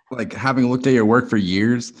interesting? Like having looked at your work for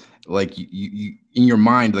years, like you in your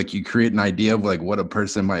mind, like you create an idea of like what a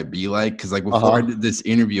person might be like. Cause like before I did this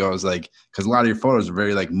interview, I was like, cause a lot of your photos are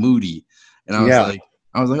very like moody. And I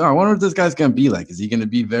was like, oh, I wonder what this guy's going to be like. Is he going to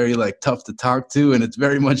be very like tough to talk to? And it's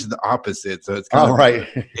very much the opposite. So it's kind of right.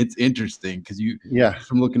 It's interesting because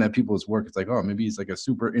from looking at people's work, it's like, oh, maybe he's like a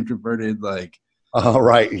super introverted, like,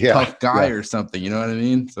 tough guy or something. You know what I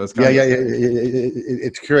mean? So it's kind of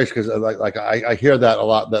It's curious because like I hear that a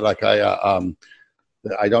lot, that like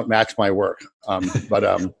that I don't match my work, but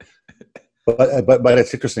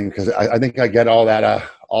it's interesting because I think I get all that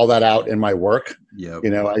out in my work. Yeah,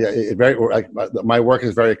 my work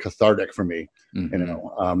is very cathartic for me.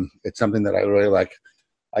 Mm-hmm. It's something that I really like.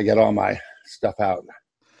 I get all my stuff out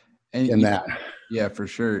that. Yeah, for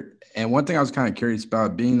sure. And one thing I was kind of curious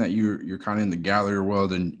about, being that you're kind of in the gallery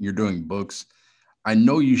world and you're doing books, I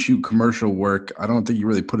know you shoot commercial work. I don't think you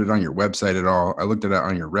really put it on your website at all. I looked at it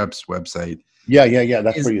on your rep's website. Yeah.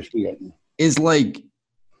 That's where you see it. Is like,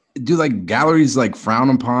 do like galleries like frown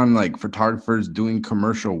upon like photographers doing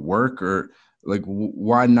commercial work, or like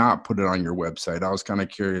why not put it on your website? I was kind of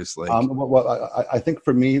curious. Like, well, I think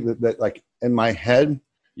for me that like in my head,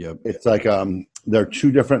 it's like there are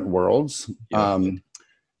two different worlds.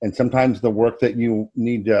 And sometimes the work that you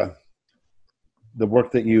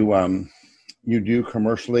do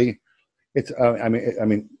commercially, it's I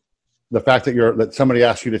mean the fact that somebody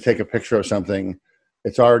asks you to take a picture of something,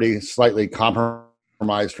 it's already slightly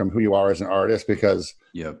compromised from who you are as an artist, because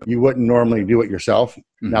you wouldn't normally do it yourself.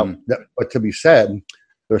 Mm-hmm. Now, but to be said,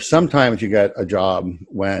 there's sometimes you get a job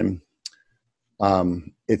when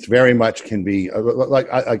it's very much can be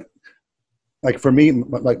like for me,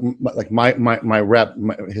 like my rep,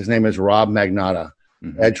 his name is Rob Magnata,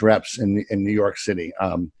 mm-hmm. Edge Reps in New York City.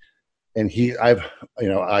 And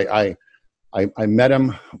I met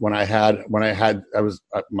him when I have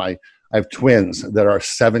twins that are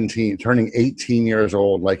 17, turning 18 years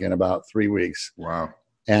old, like in about 3 weeks. Wow.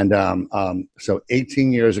 And so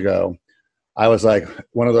 18 years ago, I was like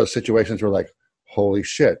one of those situations where like, holy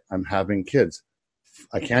shit, I'm having kids.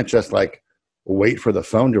 I can't just like wait for the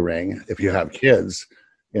phone to ring if you have kids,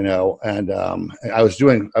 and I was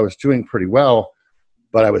doing pretty well,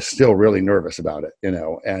 but I was still really nervous about it, and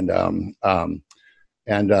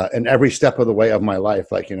every step of the way of my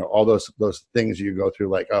life, like, all those things you go through,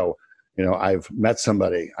 like, I've met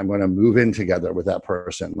somebody, I'm going to move in together with that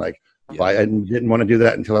person. Like, I didn't want to do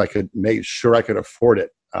that until I could make sure I could afford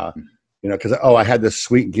it. Because I had this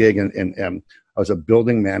sweet gig and I was a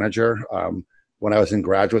building manager when I was in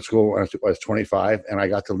graduate school. When I was 25, and I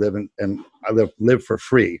got to live I lived for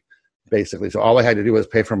free, basically. So all I had to do was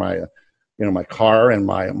pay for my, my car and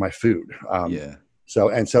my food. So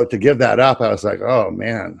to give that up, I was like, oh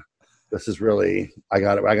man, this is really, I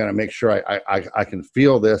got to make sure I can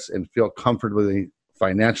feel this and feel comfortably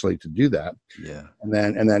financially to do that. Yeah. And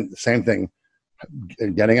then the same thing,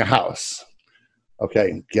 getting a house.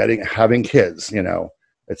 Okay. Having kids,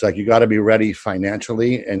 it's like, you got to be ready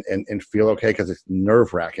financially and feel okay. Cause it's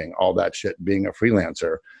nerve wracking, all that shit, being a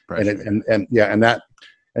freelancer. And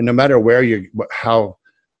no matter where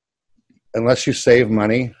unless you save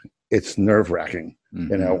money, it's nerve wracking,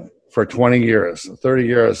 mm-hmm. For 20 years, 30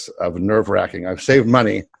 years of nerve wracking. I've saved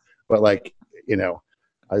money, but like,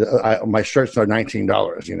 my shirts are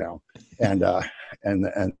 $19,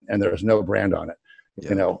 and there's no brand on it,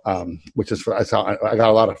 which is, I got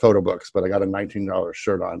a lot of photo books, but I got a $19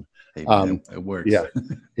 shirt on. Hey, man, it works. Yeah.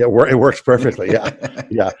 It works perfectly. Yeah.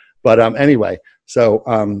 Yeah. But, anyway,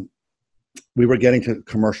 so, we were getting to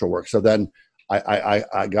commercial work. So then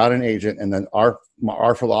I got an agent, and then our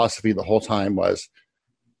philosophy the whole time was,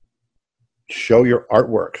 show your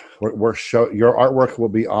artwork. Your artwork will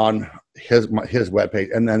be on his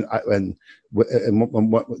webpage. And then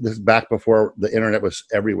this is back before the internet was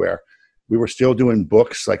everywhere. We were still doing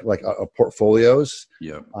books, like portfolios,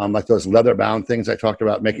 like those leather bound things I talked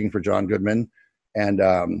about making for John Goodman, and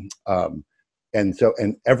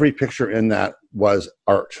every picture in that was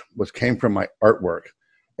art, came from my artwork.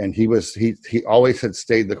 And he always had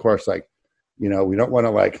stayed the course, like, we don't want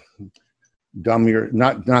to like dumb your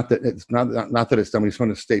not that it's not that it's dumb. You just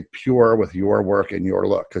want to stay pure with your work and your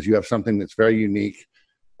look, because you have something that's very unique,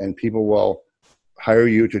 and people will hire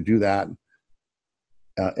you to do that.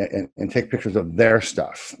 And take pictures of their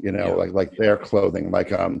stuff, like their clothing,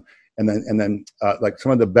 and then like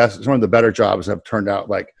some of the better jobs have turned out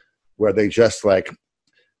like where they just like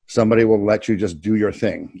somebody will let you just do your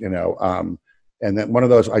thing, and then one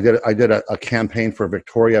of those I did a campaign for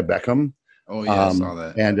Victoria Beckham. Oh yeah, I saw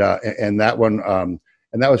that. And that one,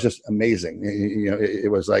 and that was just amazing.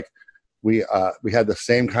 It was like we had the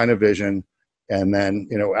same kind of vision, and then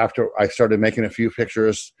after I started making a few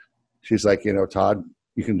pictures, she's like, Todd,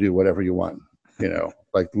 you can do whatever you want,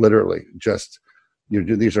 like literally just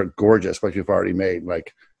these are gorgeous, what you've already made.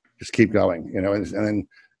 Like, just keep going,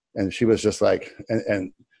 and she was just like,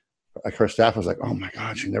 and like her staff was like, oh my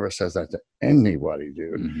God, she never says that to anybody,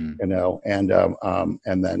 dude, mm-hmm.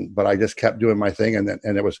 And then, but I just kept doing my thing. And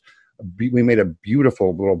we made a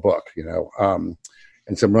beautiful little book, and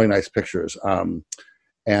some really nice pictures. And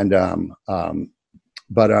then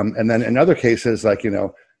in other cases, like,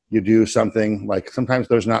 you do something like sometimes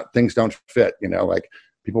things don't fit, like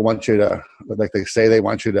people want you to, like they say they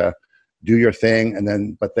want you to do your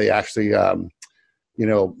thing, but they actually,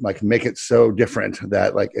 like make it so different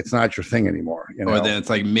that like it's not your thing anymore. Or then it's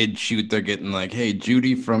like mid-shoot, they're getting like, hey,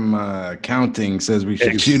 Judy from accounting says we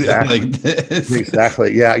should shoot it like this.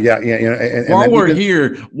 Exactly. Yeah. And while we're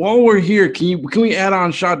here, can we add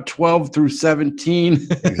on shot 12 through 17?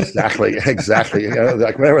 Exactly.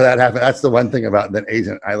 Like whenever that happens, that's the one thing about an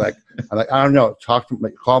agent. I'm like, I don't know.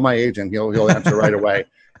 Call my agent. He'll answer right away.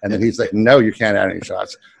 And then he's like, no, you can't add any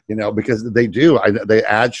shots. Because they do. They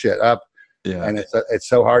add shit up. Yeah, and it's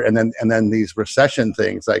so hard. And then these recession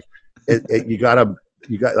things, like you got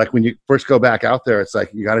like when you first go back out there, it's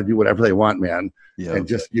like you got to do whatever they want, man. Yeah. And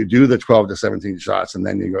just you do the 12 to 17 shots, and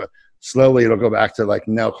then you go slowly. It'll go back to like,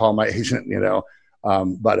 no, call my agent.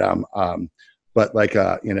 But like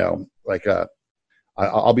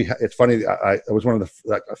I'll be. It's funny. I was one of the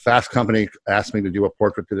like a fast company asked me to do a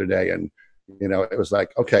portrait the other day, and it was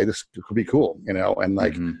like, okay, this could be cool, and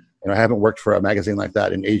like. Mm-hmm. I haven't worked for a magazine like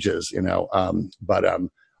that in ages, but I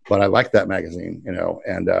like that magazine,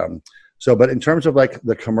 but in terms of like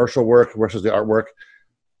the commercial work versus the artwork,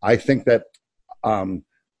 I think that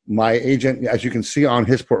my agent, as you can see on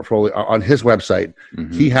his portfolio, on his website,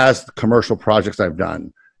 mm-hmm. he has commercial projects I've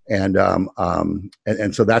done. And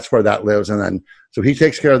so that's where that lives. And then, so he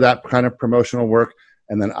takes care of that kind of promotional work.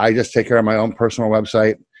 And then I just take care of my own personal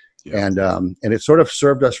website. Yeah. And it sort of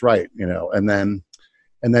served us right,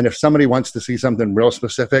 and then if somebody wants to see something real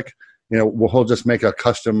specific, we'll just make a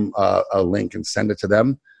custom a link and send it to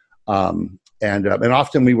them. And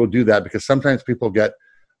often we will do that because sometimes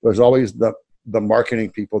there's always the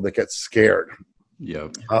marketing people that get scared. Yeah.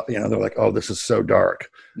 They're like, oh, this is so dark.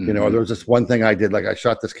 Mm-hmm. Or there was this one thing I did, like I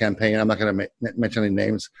shot this campaign. I'm not going to mention any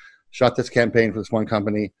names. Shot this campaign for this one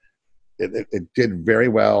company. It did very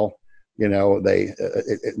well. They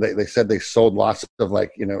said they sold lots of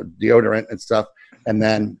like, deodorant and stuff. And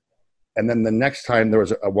then the next time there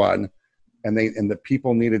was a one, and the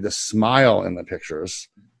people needed to smile in the pictures.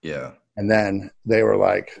 Yeah. And then they were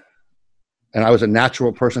like, and I was a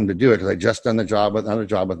natural person to do it because I just done another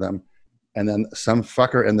job with them. And then some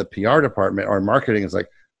fucker in the PR department or marketing is like,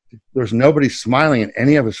 there's nobody smiling in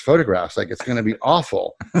any of his photographs. Like, it's going to be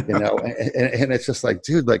awful, and it's just like,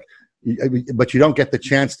 dude, like, but you don't get the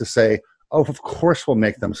chance to say, oh, of course we'll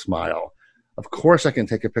make them smile. Of course I can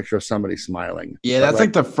take a picture of somebody smiling. Yeah, that's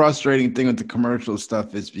like the frustrating thing with the commercial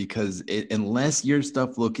stuff is because unless your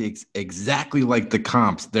stuff looks exactly like the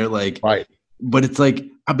comps, they're like, right. But it's like,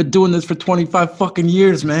 I've been doing this for 25 fucking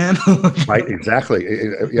years, man. Right, exactly.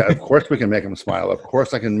 Yeah, of course we can make them smile. Of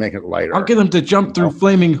course I can make it lighter. I'll get them to jump through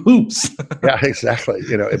flaming hoops. Yeah, exactly.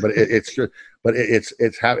 But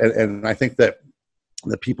and I think that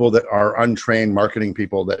the people that are untrained marketing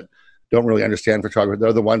people that don't really understand photography,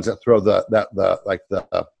 they're the ones that throw the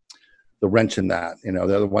wrench in that.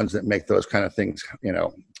 They're the ones that make those kind of things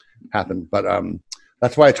happen. But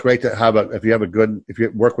that's why it's great to have if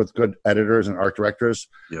you work with good editors and art directors,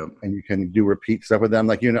 yep. And you can do repeat stuff with them.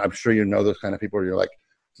 Like, I'm sure those kind of people where you're like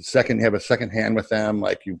you have a second hand with them,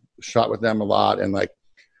 like you shot with them a lot, and like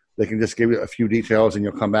they can just give you a few details and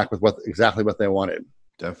you'll come back with exactly what they wanted.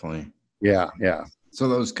 Definitely. Yeah. So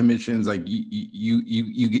those commissions, like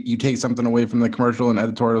you take something away from the commercial and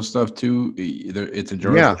editorial stuff too. It's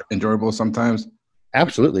enjoyable sometimes.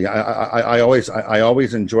 Absolutely. I always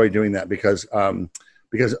enjoy doing that because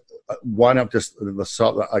one of just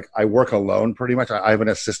like I work alone pretty much. I have an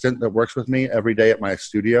assistant that works with me every day at my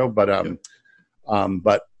studio, but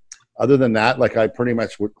Other than that, like I pretty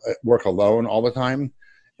much work alone all the time,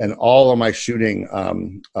 and all of my shooting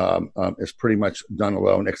is pretty much done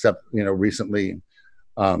alone, except recently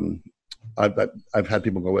I've had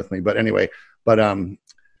people go with me. But anyway, but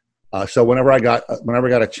so whenever I got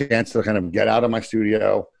a chance to kind of get out of my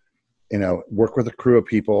studio, work with a crew of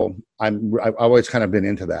people, I've always kind of been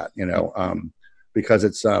into that, because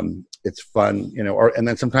it's fun, and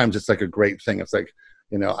then sometimes it's like a great thing. It's like,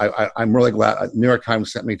 I'm really glad New York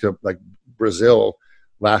Times sent me to like Brazil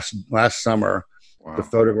last summer. Wow. To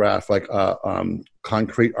photograph like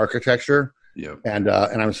concrete architecture. Yeah. And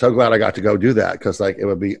I'm so glad I got to go do that, because like it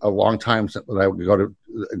would be a long time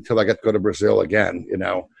until I get to go to Brazil again,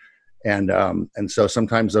 and so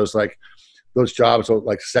sometimes those jobs will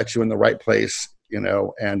like set you in the right place, and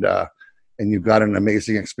you've got an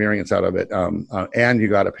amazing experience out of it, and you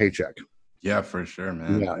got a paycheck. Yeah, for sure,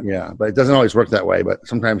 man. Yeah, but it doesn't always work that way. But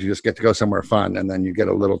sometimes you just get to go somewhere fun, and then you get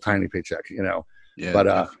a little tiny paycheck,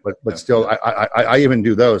 Yeah, but still, I even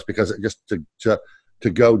do those because just to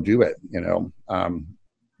go do it,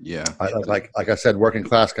 Yeah. Like I said, working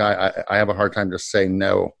class guy, I have a hard time just saying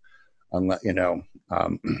no, unless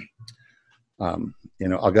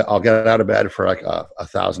I'll get out of bed for like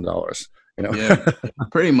 $1,000. Yeah,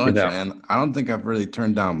 pretty much, man. I don't think I've really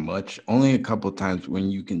turned down much. Only a couple of times when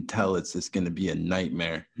you can tell it's just going to be a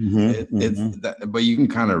nightmare. It's that, but you can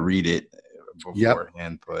kind of read it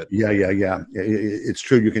beforehand. Yep. But yeah, it's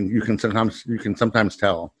true. You can sometimes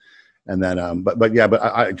tell. And then,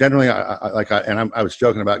 I generally, I was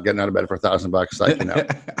joking about getting out of bed for $1,000. Like,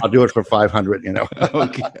 I'll do it for 500.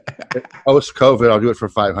 Okay. Post COVID, I'll do it for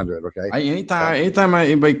 500. Okay. Anytime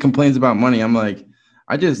anybody complains about money, I'm like,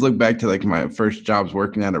 I just look back to like my first jobs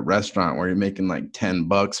working at a restaurant where you're making like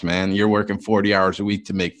 $10, man. You're working 40 hours a week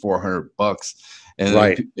to make $400, and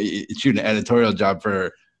right. Shoot an editorial job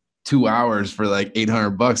for 2 hours for like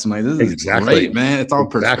 $800. I'm like, this is great, man. It's all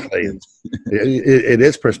perspective. It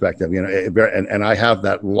is perspective, and I have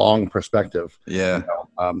that long perspective. Yeah.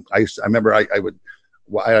 I remember I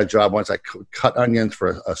had a job once. I cut onions for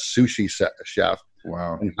a sushi chef.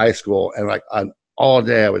 Wow. In high school, and like all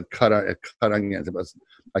day I would cut onions.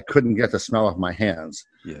 I couldn't get the smell off my hands.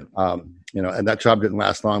 Yeah. And that job didn't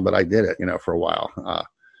last long, but I did it, for a while.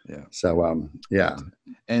 Yeah. So, yeah.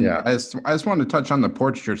 And yeah. I just wanted to touch on the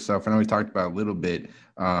portraiture stuff. I know we talked about it a little bit.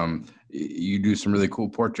 You do some really cool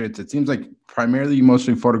portraits. It seems like primarily you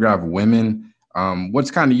mostly photograph women.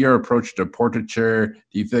 What's kind of your approach to portraiture?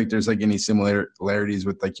 Do you feel like there's like any similarities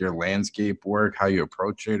with like your landscape work, how you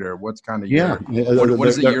approach it, or what's kind of what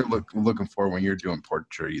is it you're looking for when you're doing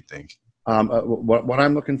portraiture, you think? What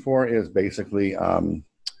I'm looking for is basically, I'm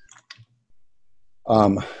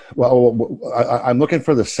looking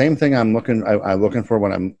for the same thing I'm looking for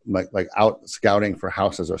when I'm like out scouting for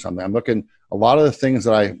houses or something. I'm looking a lot of the things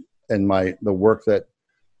that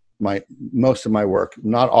most of my work,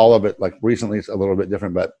 not all of it, like recently it's a little bit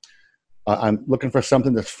different, but I'm looking for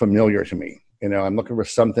something that's familiar to me. I'm looking for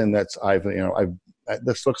something that's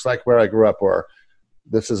this looks like where I grew up, or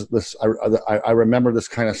I remember this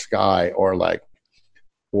kind of sky, or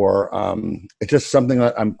it's just something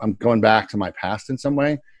that I'm going back to my past in some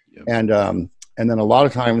way. Yep. And then a lot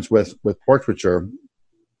of times with portraiture,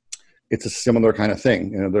 it's a similar kind of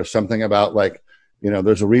thing. There's something about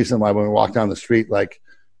there's a reason why when we walk down the street, like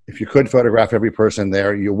if you could photograph every person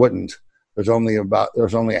there, you wouldn't. There's only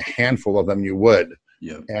a handful of them you would.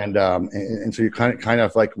 Yep. And so you kind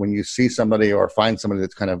of like when you see somebody or find somebody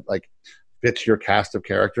that's kind of like fits your cast of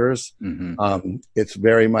characters, it's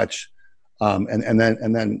very much, and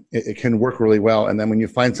then it can work really well. And then when you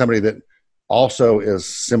find somebody that also is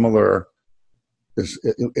similar,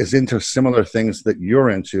 is into similar things that you're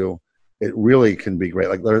into, it really can be great.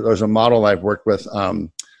 Like there's a model I've worked with,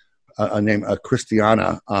 named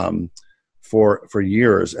Christiana, for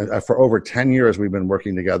years, and for over 10 years we've been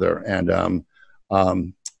working together, and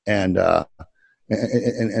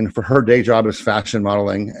for her day job is fashion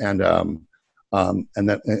modeling, and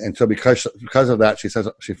so because of that, she says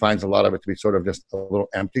she finds a lot of it to be sort of just a little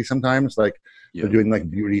empty sometimes, like they're doing like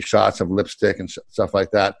beauty shots of lipstick and stuff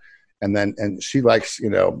like that, and she likes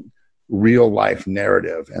real life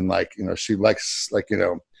narrative, and she likes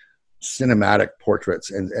cinematic portraits,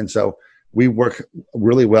 and so we work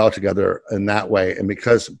really well together in that way, and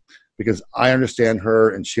because I understand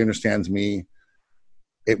her and she understands me,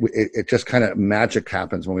 it just kind of magic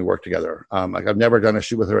happens when we work together. Like I've never done a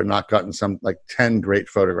shoot with her and not gotten some like 10 great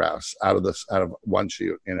photographs out of one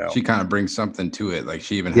shoot. She kind of brings something to it. Like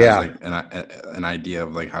she even has like an idea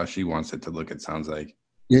of like how she wants it to look. It sounds like.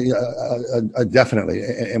 Yeah, definitely.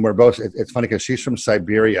 And we're both. It's funny because she's from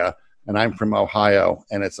Siberia and I'm from Ohio,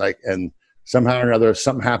 and it's like, and somehow or another,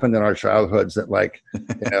 something happened in our childhoods that like,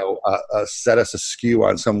 set us askew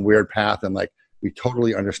on some weird path, and like we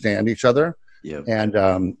totally understand each other. Yeah.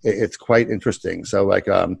 And it's quite interesting. So like,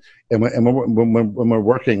 and when we're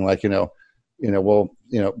working, like, we'll,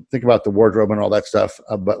 think about the wardrobe and all that stuff.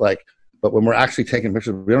 But when we're actually taking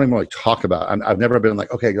pictures, we don't even really talk about it. I've never been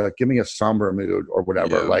like, okay, like, give me a somber mood or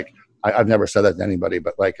whatever. Yeah. Like I've never said that to anybody,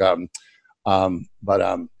 but like,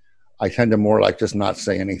 I tend to more like just not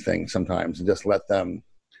say anything sometimes and just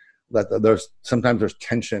sometimes there's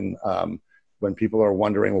tension when people are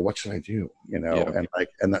wondering, well, what should I do? And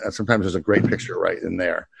sometimes there's a great picture right in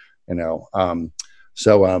there,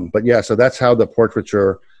 but yeah, so that's how the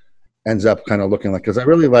portraiture ends up kind of looking like, because I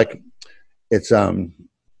really like it's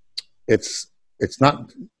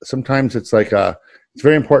not, sometimes it's like it's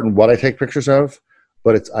very important what I take pictures of,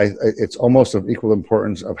 but it's almost of equal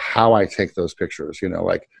importance of how I take those pictures,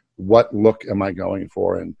 like what look am I going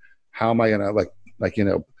for, and how am I gonna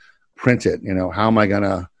print it, how am I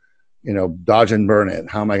gonna dodge and burn it,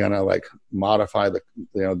 how am I gonna like modify the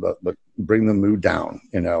bring the mood down,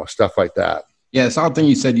 stuff like that. Yeah, it's all thing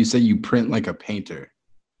you said you print like a painter.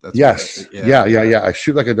 That's yes. Yeah. I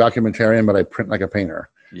shoot like a documentarian, but I print like a painter.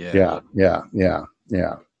 Yeah. No,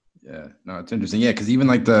 it's interesting. Yeah, because even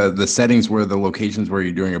like the settings where the locations where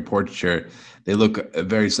you're doing a portraiture, they look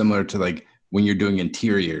very similar to like when you're doing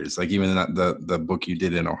interiors, like even in the book you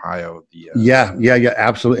did in Ohio. Yeah,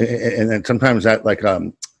 absolutely. And then sometimes that like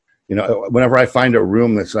whenever I find a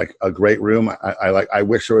room that's like a great room, I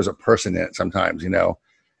wish there was a person in it sometimes,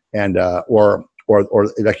 and or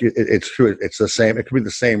like it's true, it's the same. It could be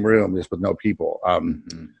the same room just with no people.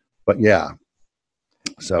 But yeah.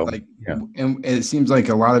 So like, yeah. And it seems like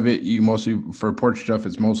a lot of it, you mostly for portrait stuff,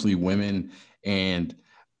 it's mostly women. And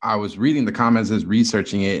I was reading the comments as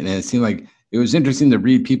researching it, and it seemed like it was interesting to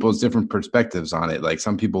read people's different perspectives on it. Like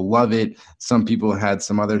some people love it. Some people had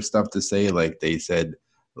some other stuff to say. Like they said,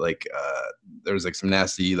 like there was like some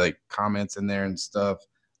nasty like comments in there and stuff.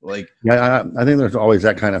 Like, yeah, I think there's always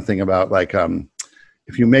that kind of thing about like,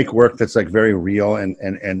 if you make work that's like very real and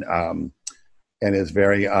is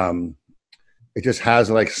very, it just has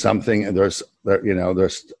like something, and there's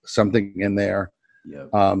something in there,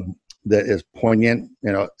 that is poignant.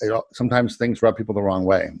 Sometimes things rub people the wrong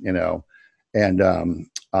way, and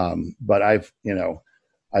but I've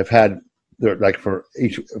had there, like for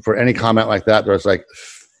any comment like that, there's like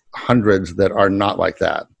hundreds that are not like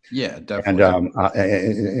that. Yeah, definitely.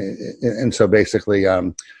 And so basically,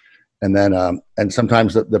 and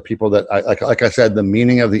sometimes the people that like I said, the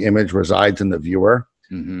meaning of the image resides in the viewer.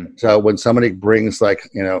 Mm-hmm. So when somebody brings like,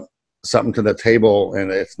 something to the table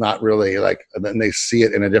and it's not really like, and then they see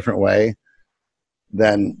it in a different way,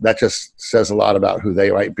 then that just says a lot about who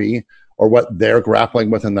they might be, or what they're grappling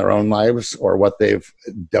with in their own lives, or what they've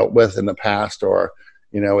dealt with in the past, or,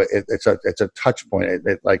 it's a touch point.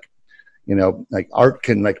 It like, like art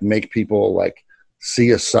can like make people like see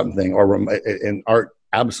as something, and art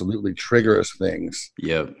absolutely triggers things.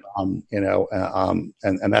 Yeah. And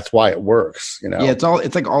that's why it works, Yeah,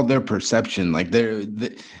 it's like all their perception. Like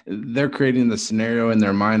they're creating the scenario in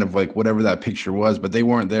their mind of like whatever that picture was, but they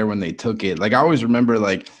weren't there when they took it. Like I always remember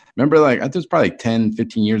I think it was probably like 10,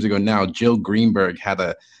 15 years ago now, Jill Greenberg had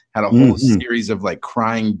a whole series of like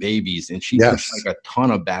crying babies, and she took like a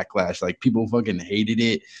ton of backlash. Like people fucking hated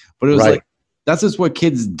it, but it was like, that's just what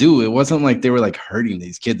kids do. It wasn't like they were like hurting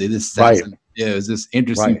these kids. They just said it was just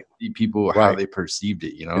interesting to see people how they perceived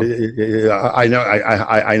it. I know.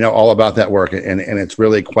 I know all about that work, and it's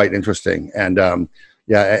really quite interesting. And and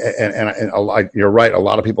you're right. A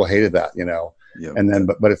lot of people hated that. Yep. And then,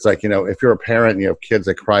 but it's like, if you're a parent and you have kids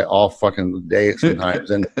that cry all fucking day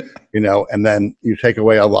sometimes, and and then you take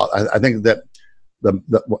away a lot. I think that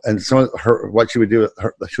and some of what she would do,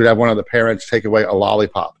 she would have one of the parents take away a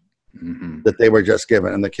lollipop that they were just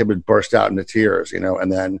given, and the kid would burst out into tears,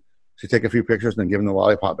 and then she'd take a few pictures and then give them the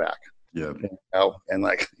lollipop back. Yeah. And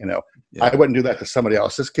like, I wouldn't do that to somebody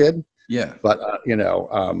else's kid. Yeah. But,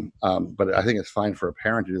 but I think it's fine for a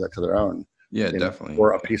parent to do that to their own. Yeah, definitely.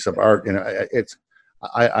 Or a piece of art.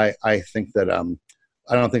 I think that,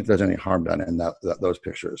 I don't think there's any harm done in those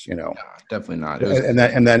pictures, No, definitely not.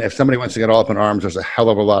 And then if somebody wants to get all up in arms, there's a hell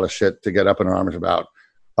of a lot of shit to get up in arms about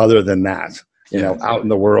other than that, out in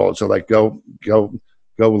the world. So like, go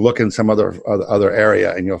look in some other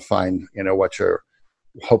area, and you'll find, what you're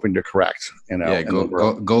hoping to correct,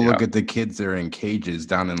 go look at the kids that are in cages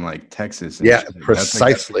down in like Texas. And shit.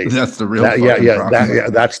 Precisely. That's the real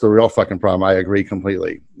problem. That's the real fucking problem. I agree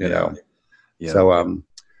completely. So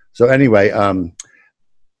anyway,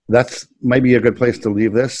 that's maybe a good place to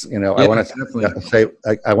leave this. You know, Yeah, I want definitely. to say,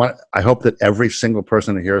 I hope that every single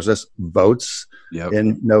person who hears this votes Yep.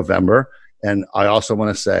 in November. And I also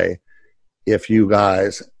want to say, if you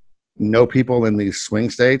guys know people in these swing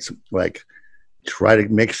states, like, try to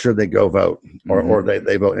make sure they go vote, or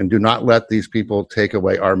they vote, and do not let these people take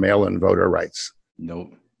away our mail-in voter rights.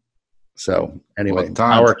 Nope. So anyway, Well,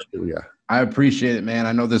 Todd, power to you. I appreciate it, man.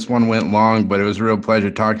 I know this one went long, but it was a real pleasure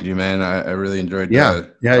talking to you, man. I really enjoyed Yeah.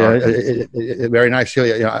 talking. Very nice.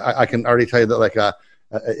 You know, I can already tell you that, like,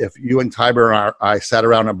 if you and Tiber and I sat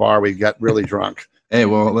around a bar, we get really drunk. Hey,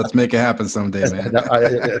 well, let's make it happen someday, man.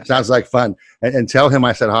 It sounds like fun. And tell him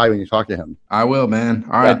I said hi when you talk to him. I will, man.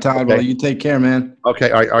 All right, Todd. Okay. Well, you take care, man. Okay.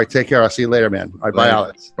 All right. Take care. I'll see you later, man. All right. Bye,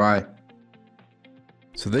 Alex. Bye.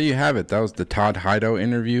 So there you have it. That was the Todd Hido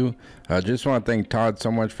interview. Just want to thank Todd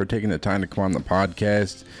so much for taking the time to come on the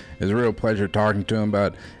podcast. It's a real pleasure talking to him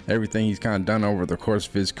about everything he's kind of done over the course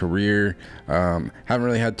of his career. Haven't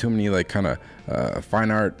really had too many like kind of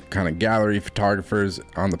fine art kind of gallery photographers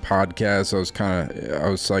on the podcast. So I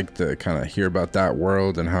was psyched to kind of hear about that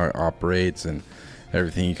world and how it operates and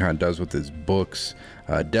everything he kind of does with his books.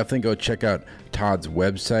 Definitely go check out Todd's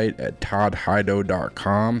website at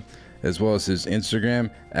toddhido.com, as well as his Instagram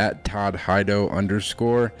at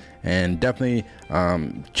toddhido_, and definitely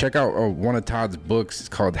check out one of Todd's books. It's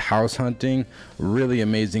called House Hunting. Really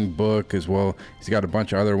amazing book as well. He's got a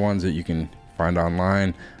bunch of other ones that you can find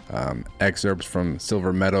online. Excerpts from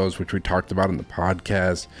Silver Meadows, which we talked about in the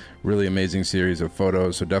podcast. Really amazing series of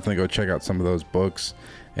photos. So definitely go check out some of those books.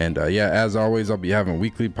 And as always, I'll be having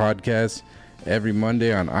weekly podcasts every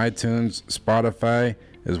Monday on iTunes, Spotify,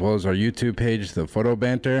 as well as our YouTube page, The Photo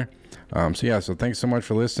Banter. So thanks so much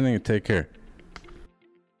for listening, and take care.